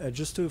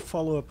 Just to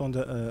follow up on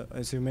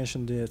as you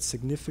mentioned, the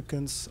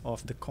significance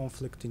of the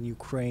conflict in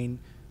Ukraine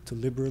to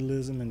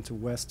liberalism and to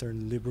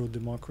Western liberal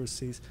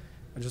democracies.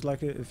 I'd just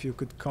like if you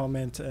could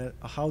comment,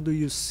 how do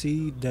you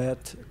see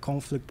that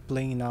conflict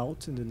playing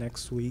out in the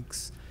next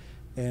weeks?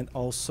 And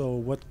also,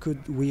 what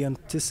could we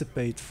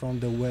anticipate from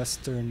the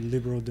Western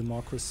liberal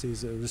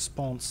democracies'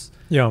 response,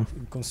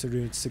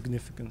 considering its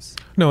significance?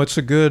 No, it's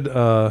a good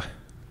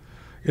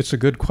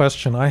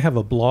question. I have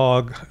a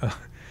blog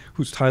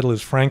whose title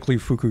is Frankly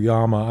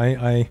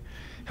Fukuyama. I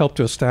helped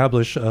to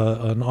establish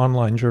an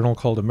online journal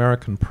called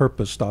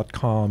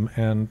AmericanPurpose.com,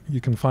 and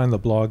you can find the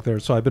blog there.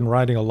 So I've been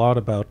writing a lot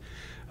about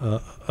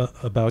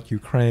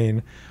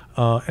Ukraine,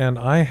 and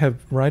I have,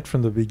 right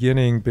from the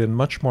beginning, been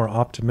much more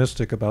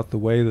optimistic about the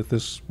way that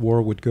this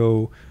war would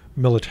go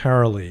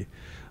militarily,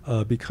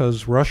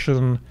 because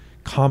Russian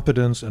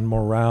competence and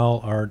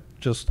morale are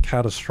just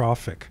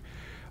catastrophic.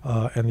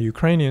 And the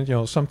Ukrainians, there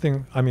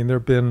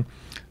have been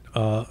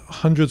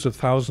hundreds of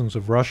thousands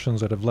of Russians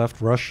that have left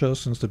Russia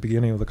since the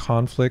beginning of the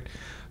conflict.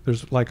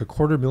 There's like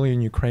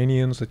 250,000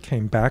 Ukrainians that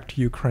came back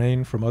to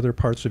Ukraine from other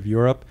parts of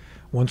Europe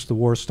once the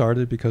war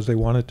started because they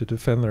wanted to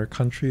defend their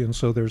country. And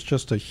so there's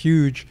just a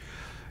huge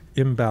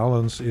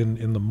imbalance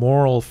in the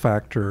moral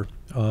factor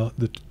on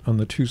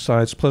the two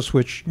sides, plus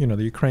which,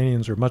 the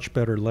Ukrainians are much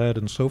better led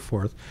and so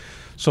forth.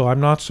 So I'm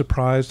not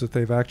surprised that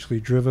they've actually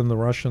driven the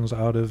Russians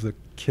out of the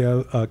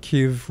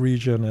Kiev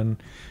region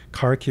and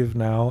Kharkiv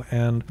now.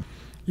 And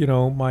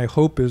my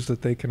hope is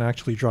that they can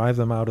actually drive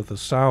them out of the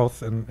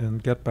south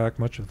and get back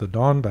much of the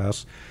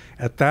Donbass.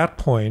 At that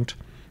point,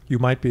 you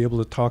might be able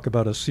to talk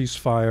about a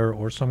ceasefire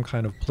or some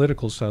kind of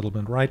political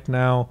settlement. Right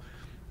now,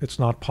 it's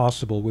not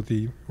possible with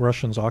the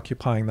Russians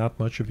occupying that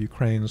much of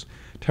Ukraine's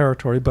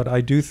territory. But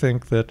I do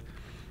think that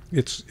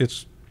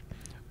it's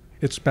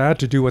bad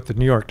to do what the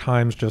New York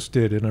Times just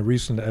did in a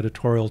recent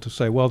editorial to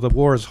say, well, the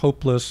war is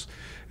hopeless.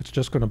 It's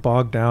just going to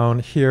bog down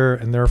here,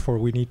 and therefore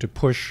we need to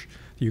push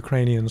the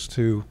Ukrainians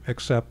to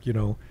accept,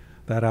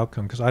 that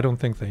outcome, because I don't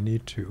think they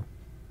need to.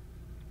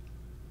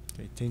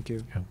 Okay, thank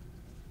you. Yeah.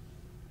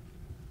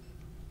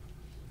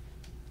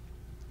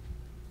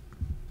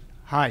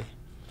 Hi.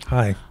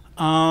 Hi.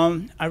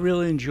 I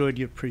really enjoyed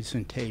your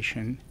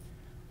presentation,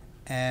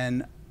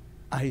 and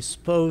I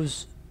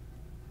suppose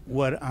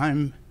what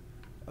I'm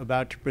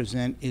about to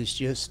present is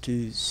just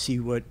to see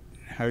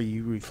how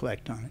you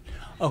reflect on it.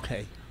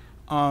 Okay.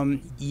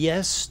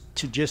 Yes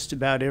to just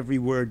about every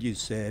word you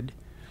said.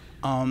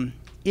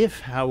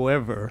 If,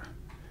 however,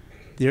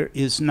 there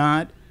is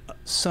not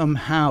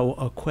somehow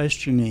a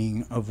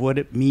questioning of what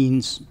it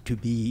means to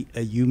be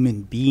a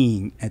human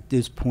being at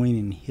this point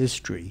in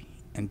history,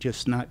 and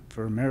just not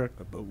for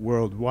America, but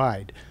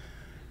worldwide,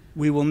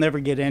 we will never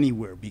get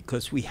anywhere,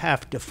 because we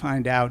have to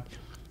find out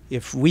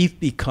if we've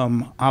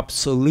become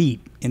obsolete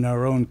in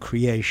our own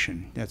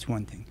creation. That's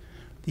one thing.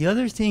 The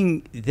other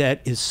thing that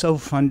is so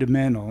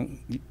fundamental,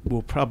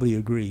 we'll probably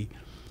agree,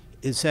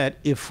 is that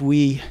if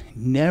we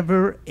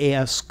never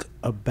ask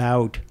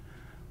about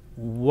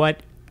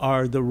what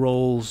are the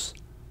roles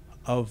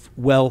of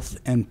wealth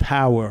and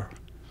power,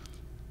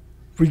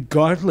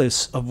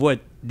 regardless of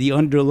what the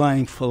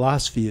underlying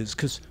philosophy is,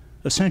 because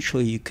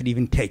essentially you could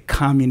even take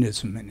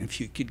communism, and if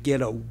you could get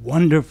a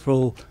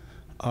wonderful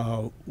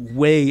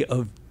way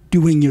of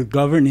doing your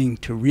governing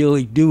to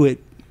really do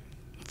it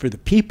for the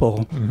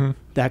people,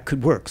 that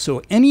could work.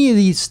 So any of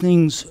these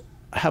things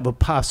have a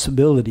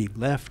possibility,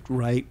 left,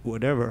 right,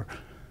 whatever.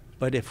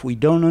 But if we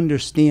don't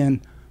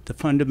understand the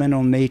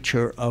fundamental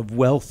nature of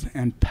wealth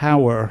and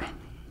power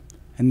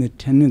and the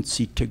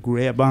tendency to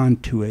grab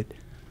onto it,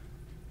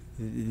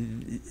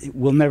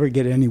 we'll never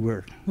get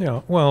anywhere.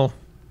 Yeah, well,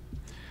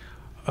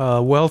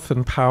 wealth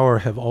and power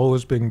have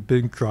always been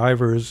big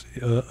drivers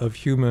of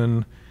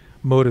human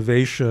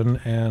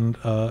motivation, and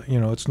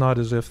it's not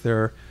as if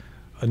they're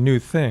a new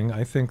thing.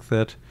 I think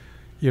that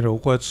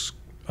what's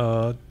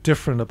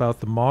different about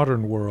the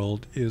modern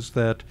world is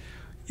that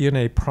in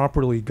a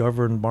properly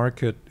governed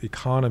market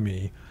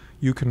economy,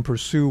 you can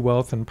pursue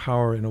wealth and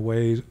power in a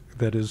way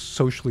that is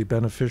socially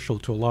beneficial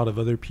to a lot of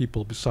other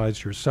people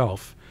besides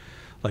yourself.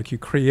 Like, you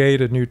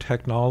create a new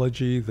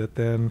technology that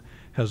then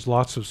has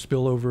lots of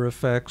spillover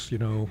effects,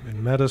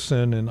 in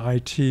medicine and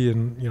IT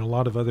and a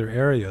lot of other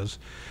areas.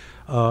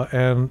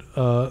 And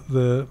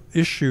the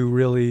issue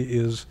really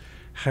is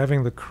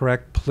having the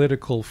correct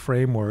political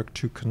framework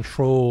to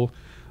control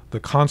the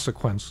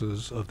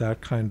consequences of that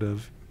kind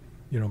of,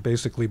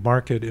 basically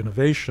market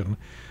innovation.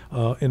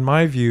 In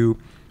my view,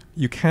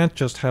 you can't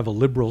just have a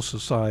liberal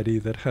society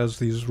that has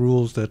these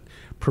rules that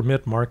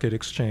permit market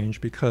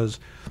exchange, because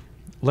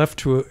left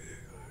to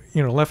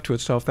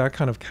itself, that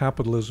kind of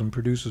capitalism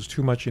produces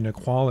too much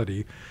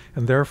inequality,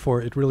 and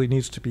therefore it really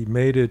needs to be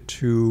mated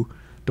to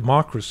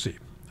democracy.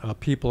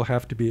 People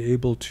have to be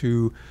able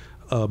to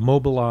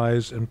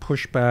mobilize and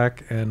push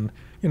back and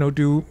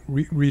do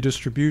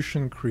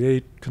redistribution,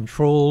 create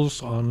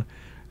controls on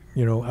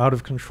out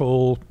of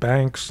control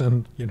banks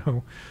and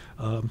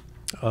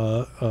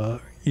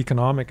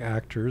economic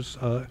actors,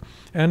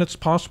 and it's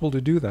possible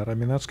to do that. I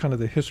mean, that's kind of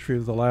the history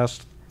of the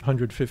last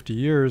 150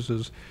 years.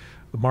 Is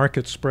the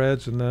market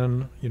spreads, and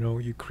then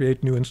you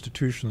create new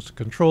institutions to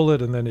control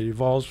it, and then it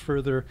evolves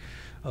further.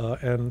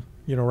 And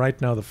right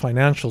now the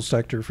financial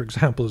sector, for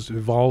example, is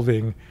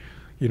evolving,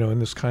 in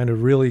this kind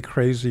of really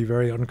crazy,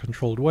 very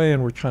uncontrolled way,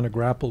 and we're trying to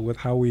grapple with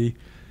how we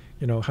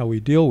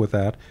deal with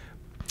that.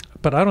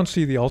 But I don't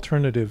see the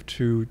alternative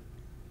to,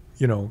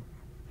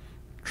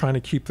 trying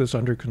to keep this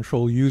under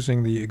control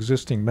using the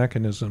existing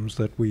mechanisms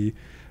that we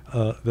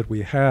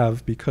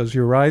have, because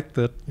you're right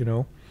that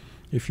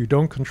if you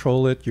don't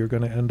control it, you're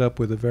going to end up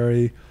with a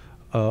very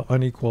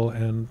unequal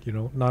and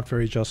not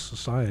very just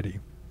society.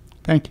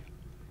 Thank you.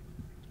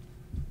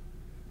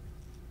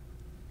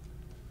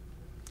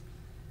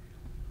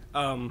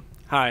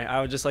 Hi,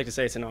 I would just like to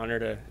say it's an honor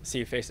to see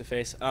you face to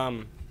face.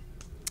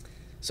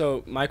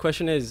 So my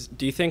question is,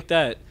 do you think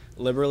that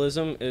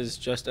liberalism is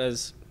just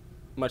as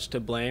much to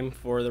blame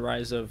for the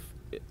rise of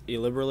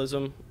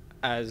illiberalism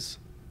as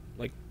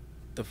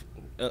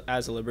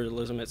as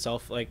liberalism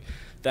itself, like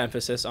the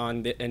emphasis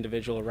on the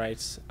individual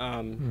rights,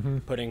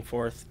 putting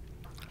forth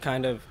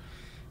kind of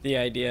the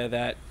idea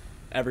that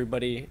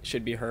everybody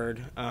should be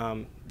heard,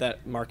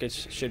 that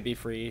markets should be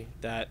free,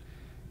 that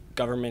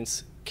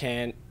governments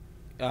can't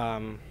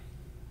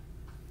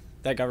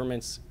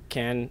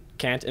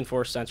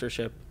enforce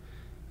censorship,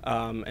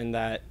 and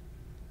that,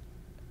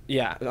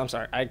 yeah, I'm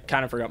sorry, I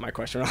kind of forgot my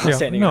question when I was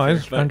standing up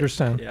here, I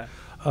understand.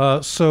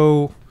 Yeah.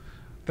 So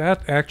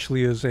that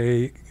actually is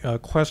a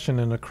question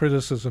and a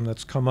criticism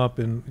that's come up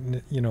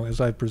in, as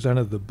I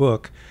presented the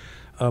book.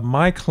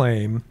 My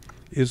claim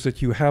is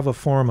that you have a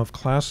form of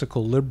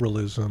classical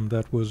liberalism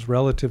that was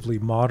relatively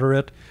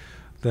moderate,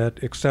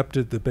 that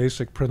accepted the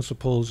basic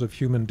principles of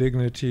human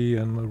dignity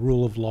and the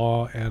rule of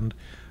law, and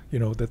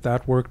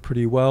that worked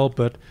pretty well,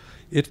 but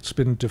it's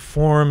been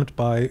deformed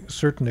by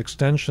certain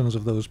extensions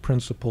of those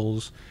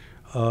principles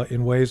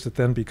in ways that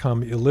then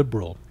become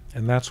illiberal,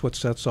 and that's what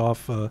sets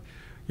off a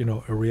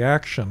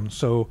reaction.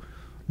 So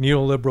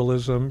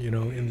neoliberalism,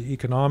 in the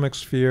economic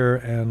sphere,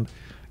 and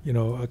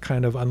a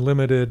kind of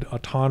unlimited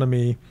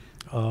autonomy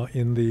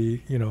in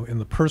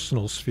the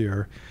personal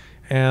sphere.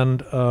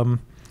 And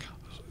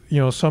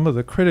some of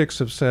the critics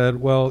have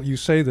said, well, you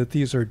say that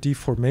these are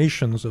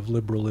deformations of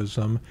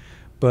liberalism,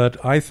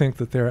 but I think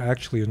that they're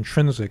actually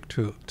intrinsic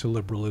to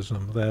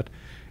liberalism, that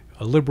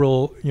a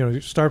liberal, you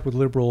start with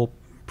liberal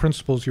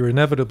principles, you're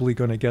inevitably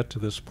going to get to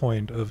this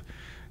point of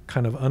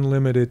kind of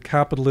unlimited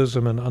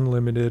capitalism and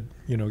unlimited,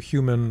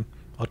 human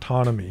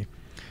autonomy.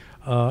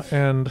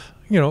 And,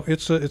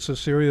 it's a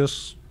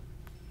serious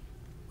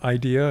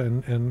idea,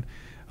 and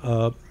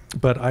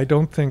but I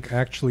don't think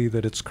actually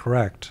that it's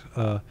correct.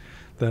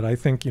 That I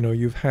think,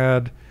 you've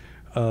had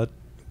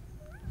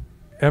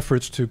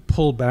efforts to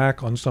pull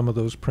back on some of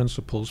those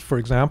principles. For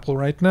example,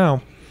 right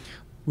now,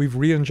 we've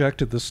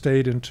re-injected the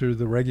state into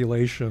the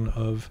regulation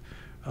of,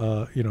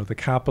 the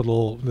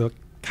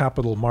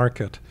capital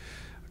market,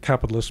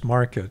 capitalist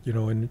market.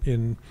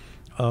 In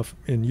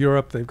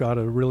Europe, they've got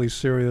a really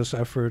serious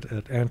effort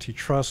at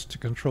antitrust to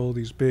control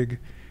these big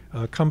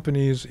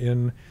companies.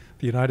 In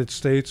the United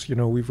States,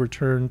 we've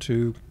returned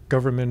to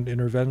government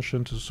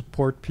intervention to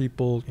support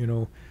people,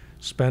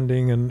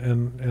 spending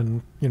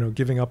and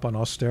giving up on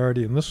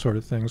austerity and this sort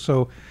of thing.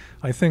 So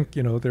I think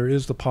there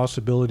is the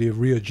possibility of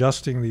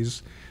readjusting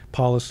these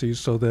policies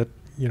so that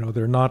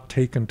they're not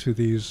taken to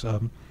these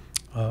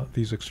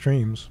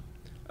extremes.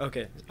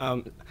 Okay.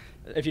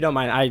 If you don't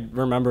mind, I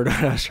remembered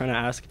what I was trying to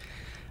ask.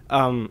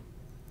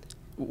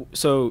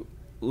 So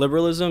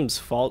liberalism's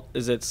fault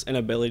is its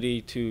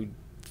inability to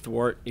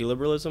thwart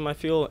illiberalism, I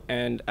feel,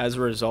 and as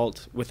a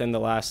result, within the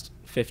last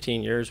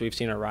 15 years, we've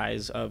seen a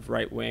rise of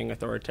right-wing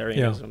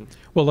authoritarianism. Yeah.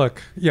 Well,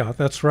 look, yeah,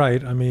 that's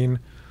right. I mean,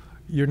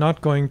 you're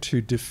not going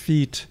to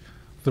defeat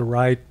the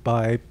right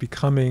by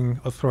becoming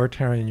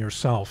authoritarian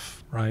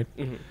yourself, right?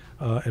 Mm-hmm.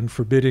 And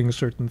forbidding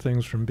certain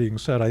things from being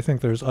said. I think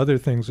there's other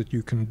things that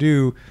you can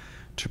do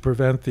to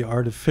prevent the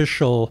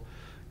artificial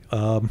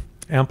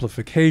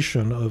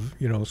amplification of,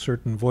 you know,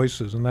 certain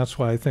voices, and that's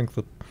why I think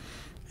the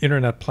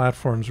internet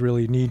platforms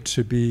really need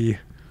to be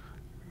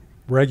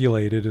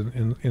regulated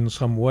in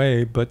some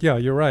way. But yeah,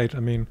 you're right. I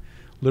mean,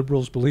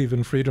 liberals believe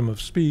in freedom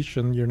of speech,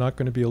 and you're not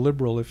going to be a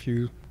liberal if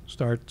you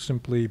start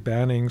simply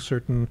banning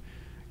certain,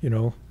 you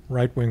know,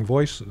 right-wing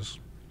voices.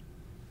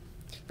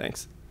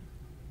 Thanks.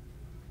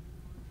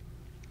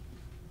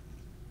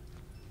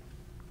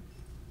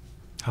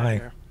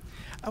 Hi.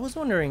 I was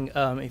wondering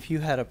if you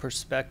had a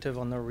perspective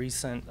on the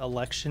recent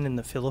election in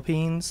the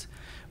Philippines,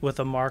 with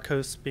the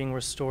Marcos being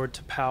restored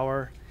to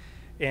power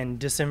and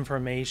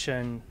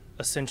disinformation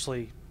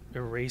essentially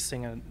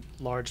erasing a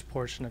large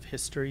portion of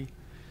history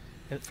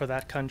for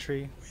that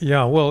country.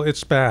 Yeah, well,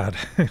 it's bad.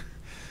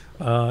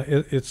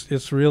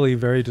 It's really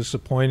very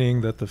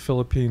disappointing that the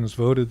Philippines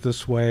voted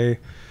this way,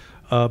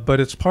 but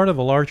it's part of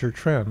a larger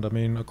trend. I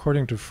mean,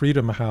 according to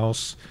Freedom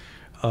House,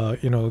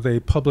 you know, they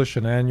publish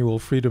an annual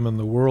Freedom in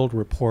the World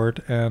report,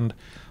 and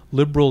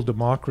liberal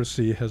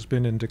democracy has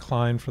been in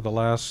decline for the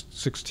last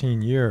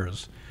 16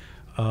 years.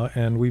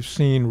 And we've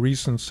seen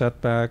recent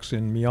setbacks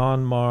in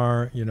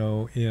Myanmar, you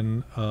know,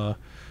 in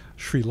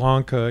Sri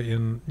Lanka,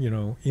 in, you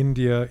know,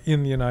 India,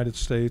 in the United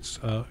States,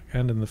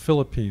 and in the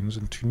Philippines,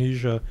 in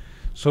Tunisia,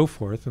 so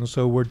forth. And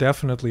so we're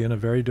definitely in a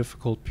very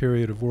difficult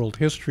period of world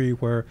history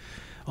where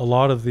a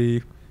lot of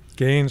the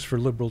gains for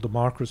liberal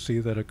democracy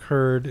that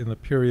occurred in the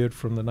period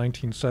from the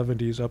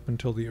 1970s up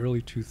until the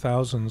early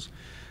 2000s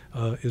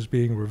is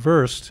being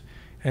reversed.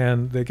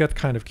 And they get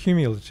kind of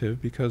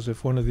cumulative, because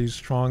if one of these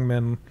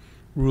strongmen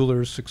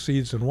rulers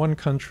succeeds in one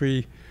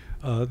country,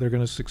 they're going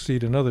to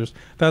succeed in others.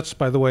 That's,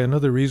 by the way,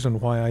 another reason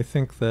why I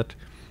think that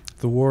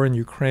the war in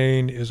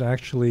Ukraine is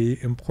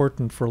actually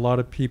important for a lot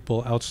of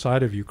people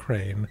outside of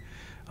Ukraine,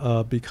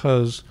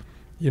 because,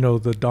 you know,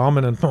 the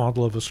dominant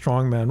model of a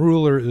strongman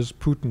ruler is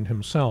Putin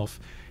himself.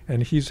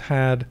 And he's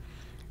had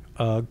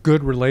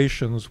good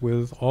relations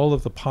with all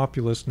of the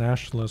populist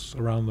nationalists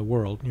around the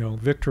world. You know,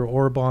 Viktor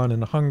Orban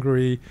in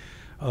Hungary,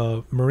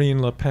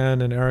 Marine Le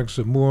Pen and Eric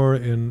Zemmour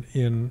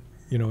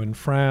in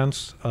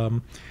France,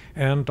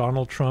 and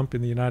Donald Trump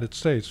in the United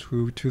States,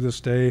 who to this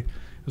day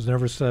has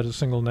never said a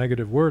single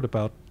negative word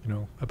about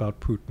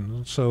Putin.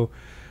 And so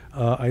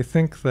I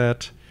think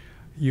that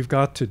you've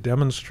got to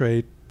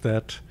demonstrate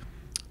that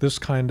this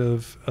kind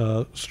of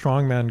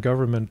strongman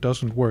government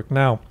doesn't work.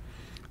 Now,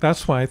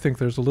 that's why I think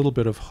there's a little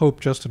bit of hope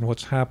just in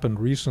what's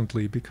happened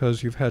recently,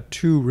 because you've had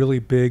two really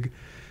big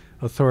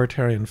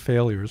authoritarian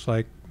failures.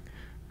 Like,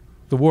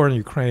 the war in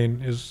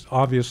Ukraine is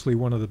obviously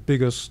one of the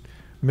biggest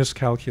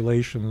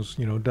miscalculations,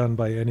 you know, done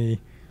by any,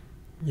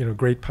 you know,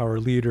 great power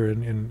leader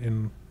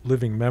in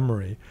living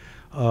memory.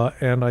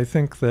 And I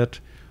think that,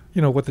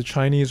 you know, what the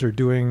Chinese are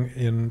doing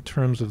in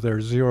terms of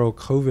their zero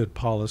COVID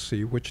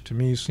policy, which to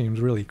me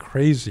seems really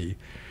crazy,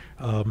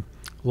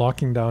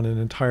 locking down an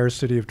entire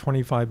city of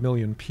 25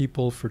 million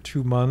people for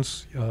 2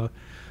 months,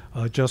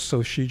 just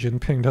so Xi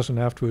Jinping doesn't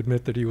have to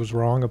admit that he was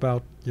wrong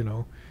about, you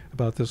know,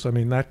 about this. I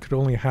mean, that could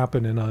only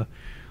happen in a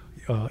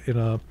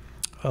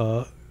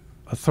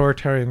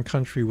authoritarian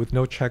country with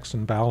no checks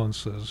and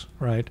balances,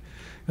 right?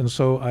 And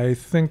so I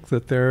think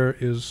that there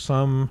is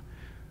some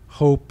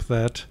hope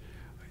that,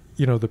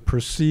 you know, the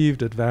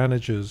perceived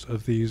advantages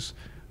of these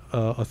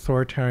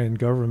authoritarian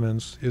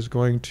governments is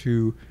going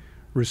to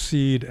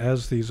recede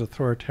as these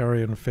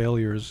authoritarian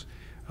failures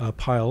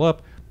pile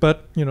up.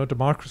 But, you know,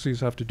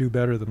 democracies have to do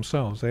better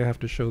themselves. They have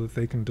to show that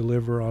they can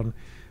deliver on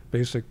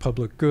basic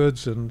public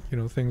goods and, you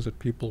know, things that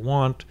people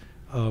want.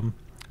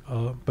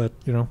 But,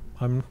 you know,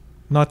 I'm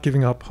not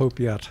giving up hope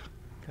yet.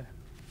 Okay.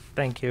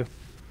 Thank you.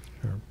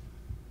 Sure.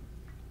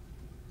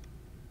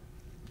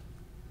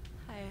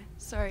 Hi.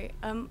 Sorry.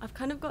 I've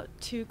kind of got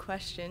two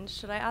questions.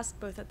 Should I ask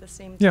both at the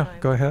same time? Yeah,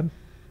 go ahead.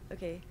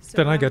 Okay. So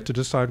then I get to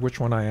decide which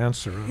one I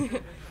answer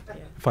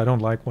if I don't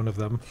like one of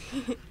them.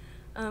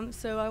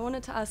 So I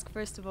wanted to ask,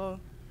 first of all,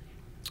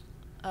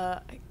 I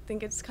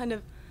think it's kind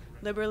of,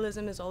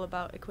 liberalism is all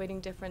about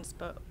equating difference,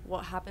 but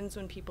what happens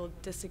when people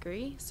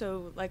disagree?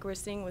 So like we're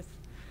seeing with,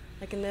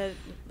 like in the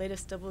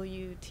latest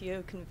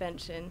WTO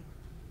convention,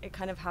 it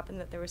kind of happened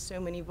that there were so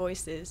many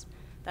voices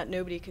that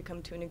nobody could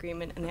come to an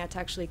agreement, and they had to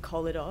actually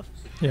call it off.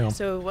 Yeah.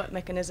 So what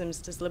mechanisms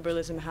does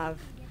liberalism have,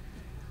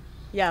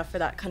 for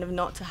that kind of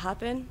not to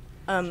happen?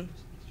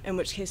 In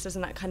which case,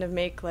 doesn't that kind of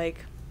make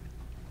like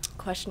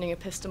questioning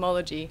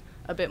epistemology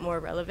a bit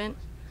more relevant?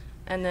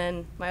 And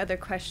then my other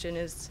question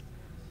is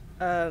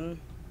that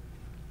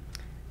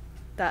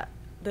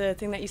the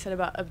thing that you said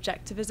about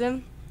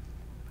objectivism,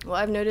 what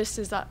I've noticed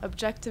is that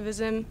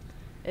objectivism,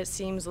 it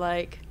seems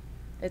like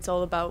it's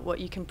all about what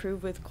you can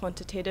prove with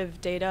quantitative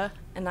data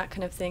and that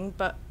kind of thing,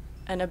 but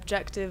an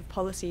objective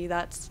policy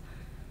that's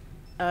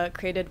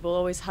created will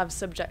always have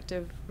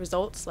subjective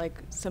results.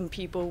 Like some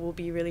people will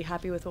be really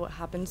happy with what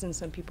happens and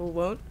some people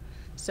won't.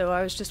 So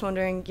I was just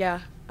wondering,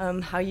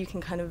 how you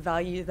can kind of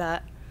value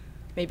that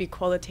maybe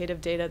qualitative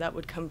data that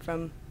would come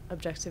from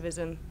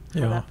objectivism,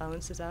 how that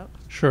balances out.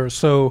 Sure.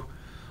 So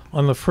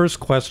on the first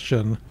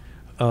question,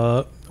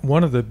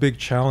 one of the big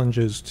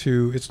challenges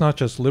to, it's not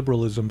just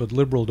liberalism, but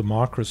liberal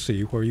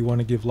democracy, where you want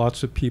to give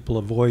lots of people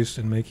a voice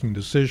in making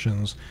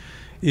decisions,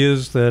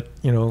 is that,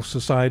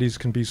 societies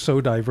can be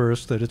so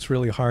diverse that it's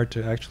really hard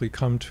to actually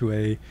come to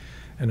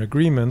an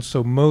agreement.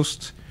 So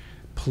most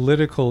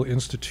political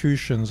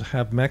institutions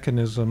have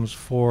mechanisms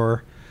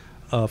for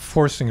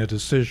forcing a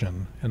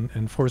decision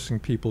and forcing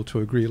people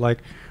to agree. Like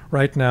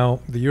right now,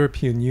 the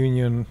European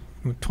Union,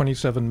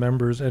 27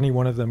 members, any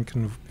one of them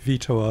can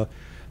veto a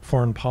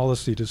foreign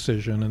policy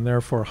decision, and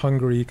therefore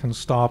Hungary can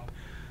stop,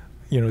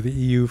 the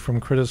EU from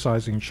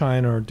criticizing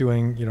China or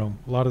doing, a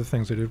lot of the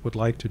things that it would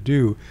like to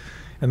do.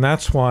 And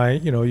that's why,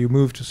 you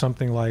move to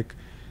something like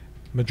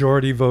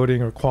majority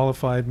voting or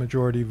qualified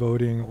majority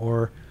voting,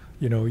 or,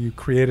 you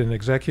create an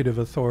executive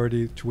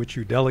authority to which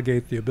you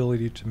delegate the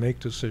ability to make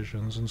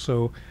decisions. And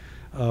so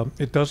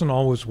it doesn't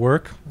always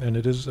work, and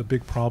it is a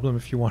big problem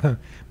if you want to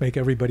make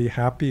everybody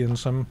happy. In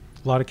a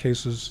lot of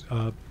cases,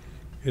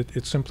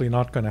 it's simply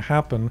not going to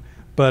happen.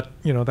 But,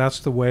 that's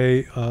the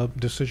way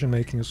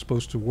decision-making is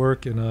supposed to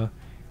work in an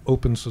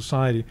open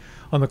society.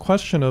 On the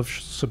question of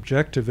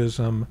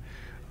subjectivism,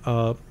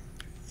 the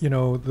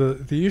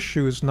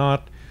issue is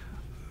not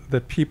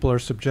that people are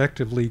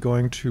subjectively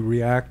going to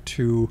react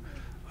to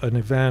an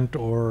event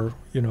or,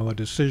 a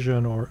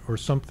decision or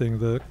something.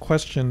 The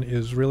question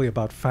is really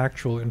about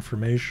factual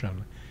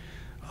information.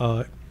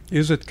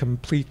 Is it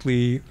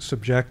completely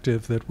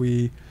subjective that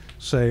we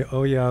say,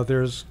 oh yeah,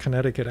 there's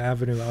Connecticut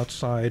Avenue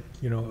outside,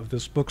 of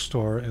this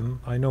bookstore, and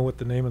I know what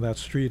the name of that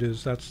street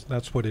is,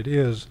 that's what it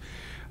is.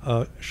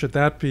 Should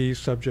that be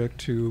subject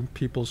to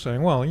people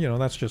saying, well,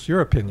 that's just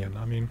your opinion?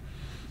 I mean,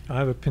 I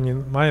have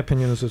opinion. My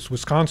opinion is it's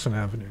Wisconsin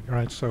Avenue,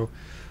 right? So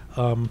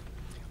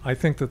I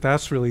think that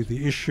that's really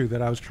the issue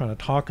that I was trying to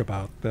talk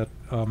about, that,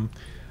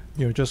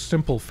 just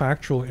simple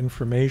factual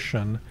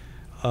information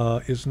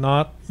is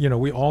not,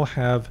 we all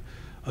have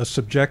a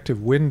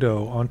subjective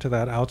window onto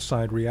that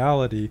outside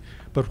reality,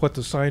 but what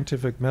the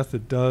scientific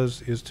method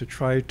does is to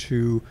try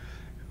to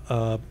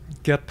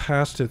get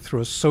past it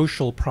through a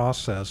social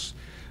process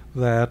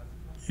that,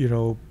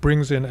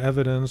 brings in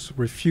evidence,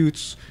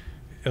 refutes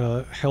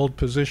held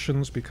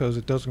positions because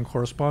it doesn't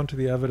correspond to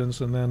the evidence,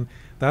 and then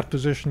that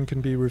position can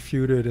be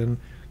refuted, and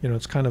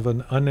it's kind of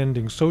an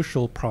unending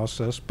social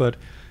process, but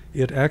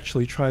it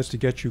actually tries to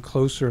get you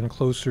closer and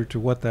closer to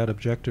what that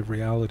objective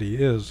reality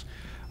is.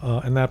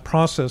 And that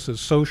process is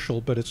social,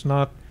 but it's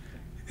not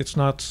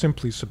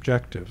simply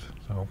subjective.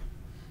 So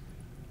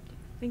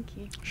thank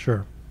you.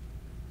 Sure.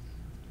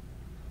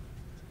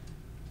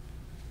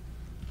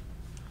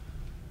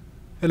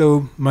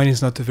 Hello, mine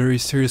is not a very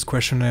serious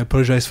question. I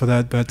apologize for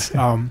that. But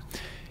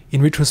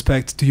in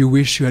retrospect, do you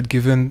wish you had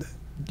given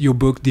your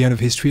book, The End of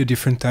History, a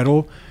different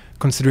title,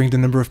 considering the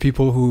number of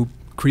people who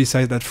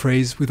criticize that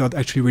phrase without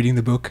actually reading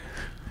the book?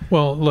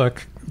 Well,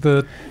 look,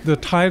 the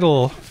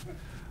title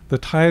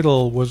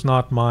was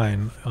not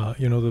mine.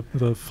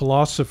 The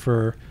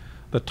philosopher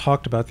that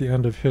talked about the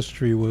end of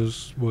history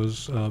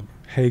was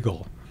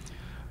Hegel,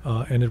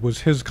 and it was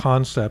his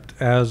concept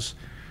as,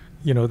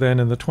 then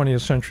in the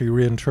 20th century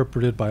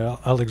reinterpreted by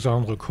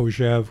Alexandre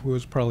Kojève, who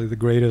was probably the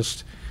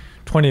greatest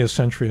 20th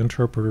century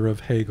interpreter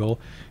of Hegel.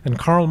 And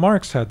Karl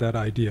Marx had that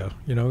idea.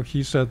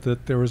 He said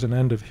that there was an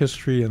end of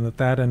history, and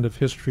that end of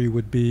history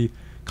would be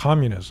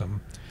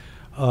communism.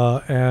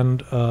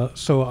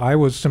 So I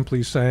was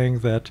simply saying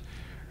that,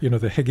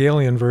 the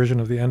Hegelian version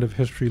of the end of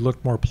history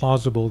looked more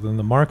plausible than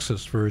the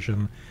Marxist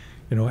version,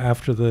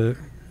 after the,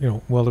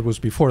 it was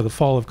before the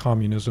fall of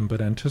communism,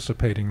 but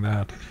anticipating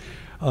that.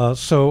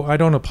 So I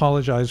don't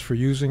apologize for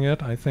using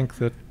it. I think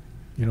that,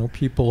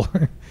 people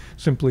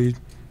simply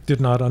did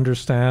not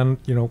understand,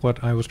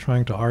 what I was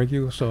trying to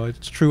argue. So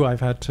it's true I've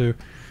had to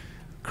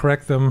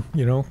correct them,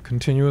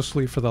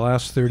 continuously for the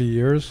last 30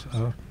 years.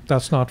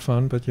 That's not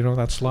fun, but,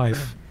 that's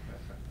life.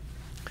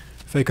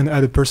 If I can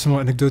add a personal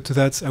anecdote to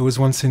that, I was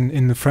once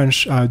in the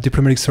French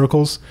diplomatic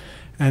circles,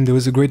 and there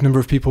was a great number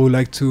of people who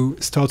like to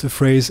start a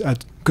phrase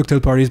at cocktail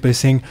parties by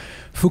saying,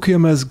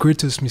 Fukuyama's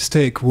greatest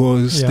mistake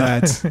was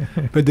that,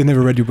 but they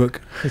never read your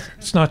book.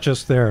 It's not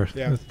just there.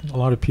 Yeah. A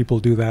lot of people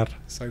do that.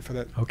 Sorry for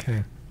that.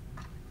 Okay.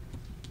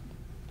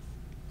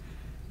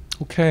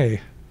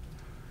 Okay.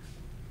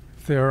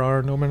 If there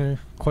are no many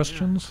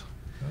questions.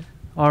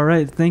 All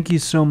right. Thank you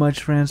so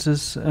much,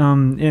 Francis.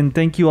 And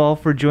thank you all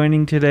for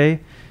joining today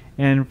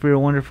and for your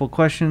wonderful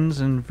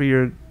questions and for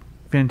your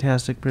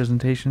fantastic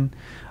presentation.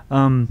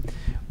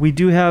 We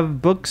do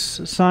have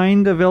books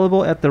signed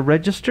available at the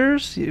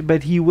registers,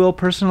 but he will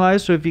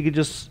personalize. So if you could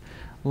just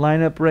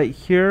line up right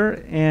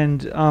here,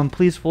 and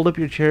please fold up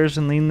your chairs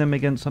and lean them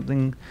against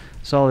something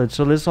solid.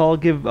 So let's all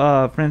give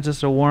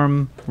Francis a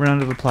warm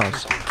round of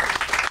applause.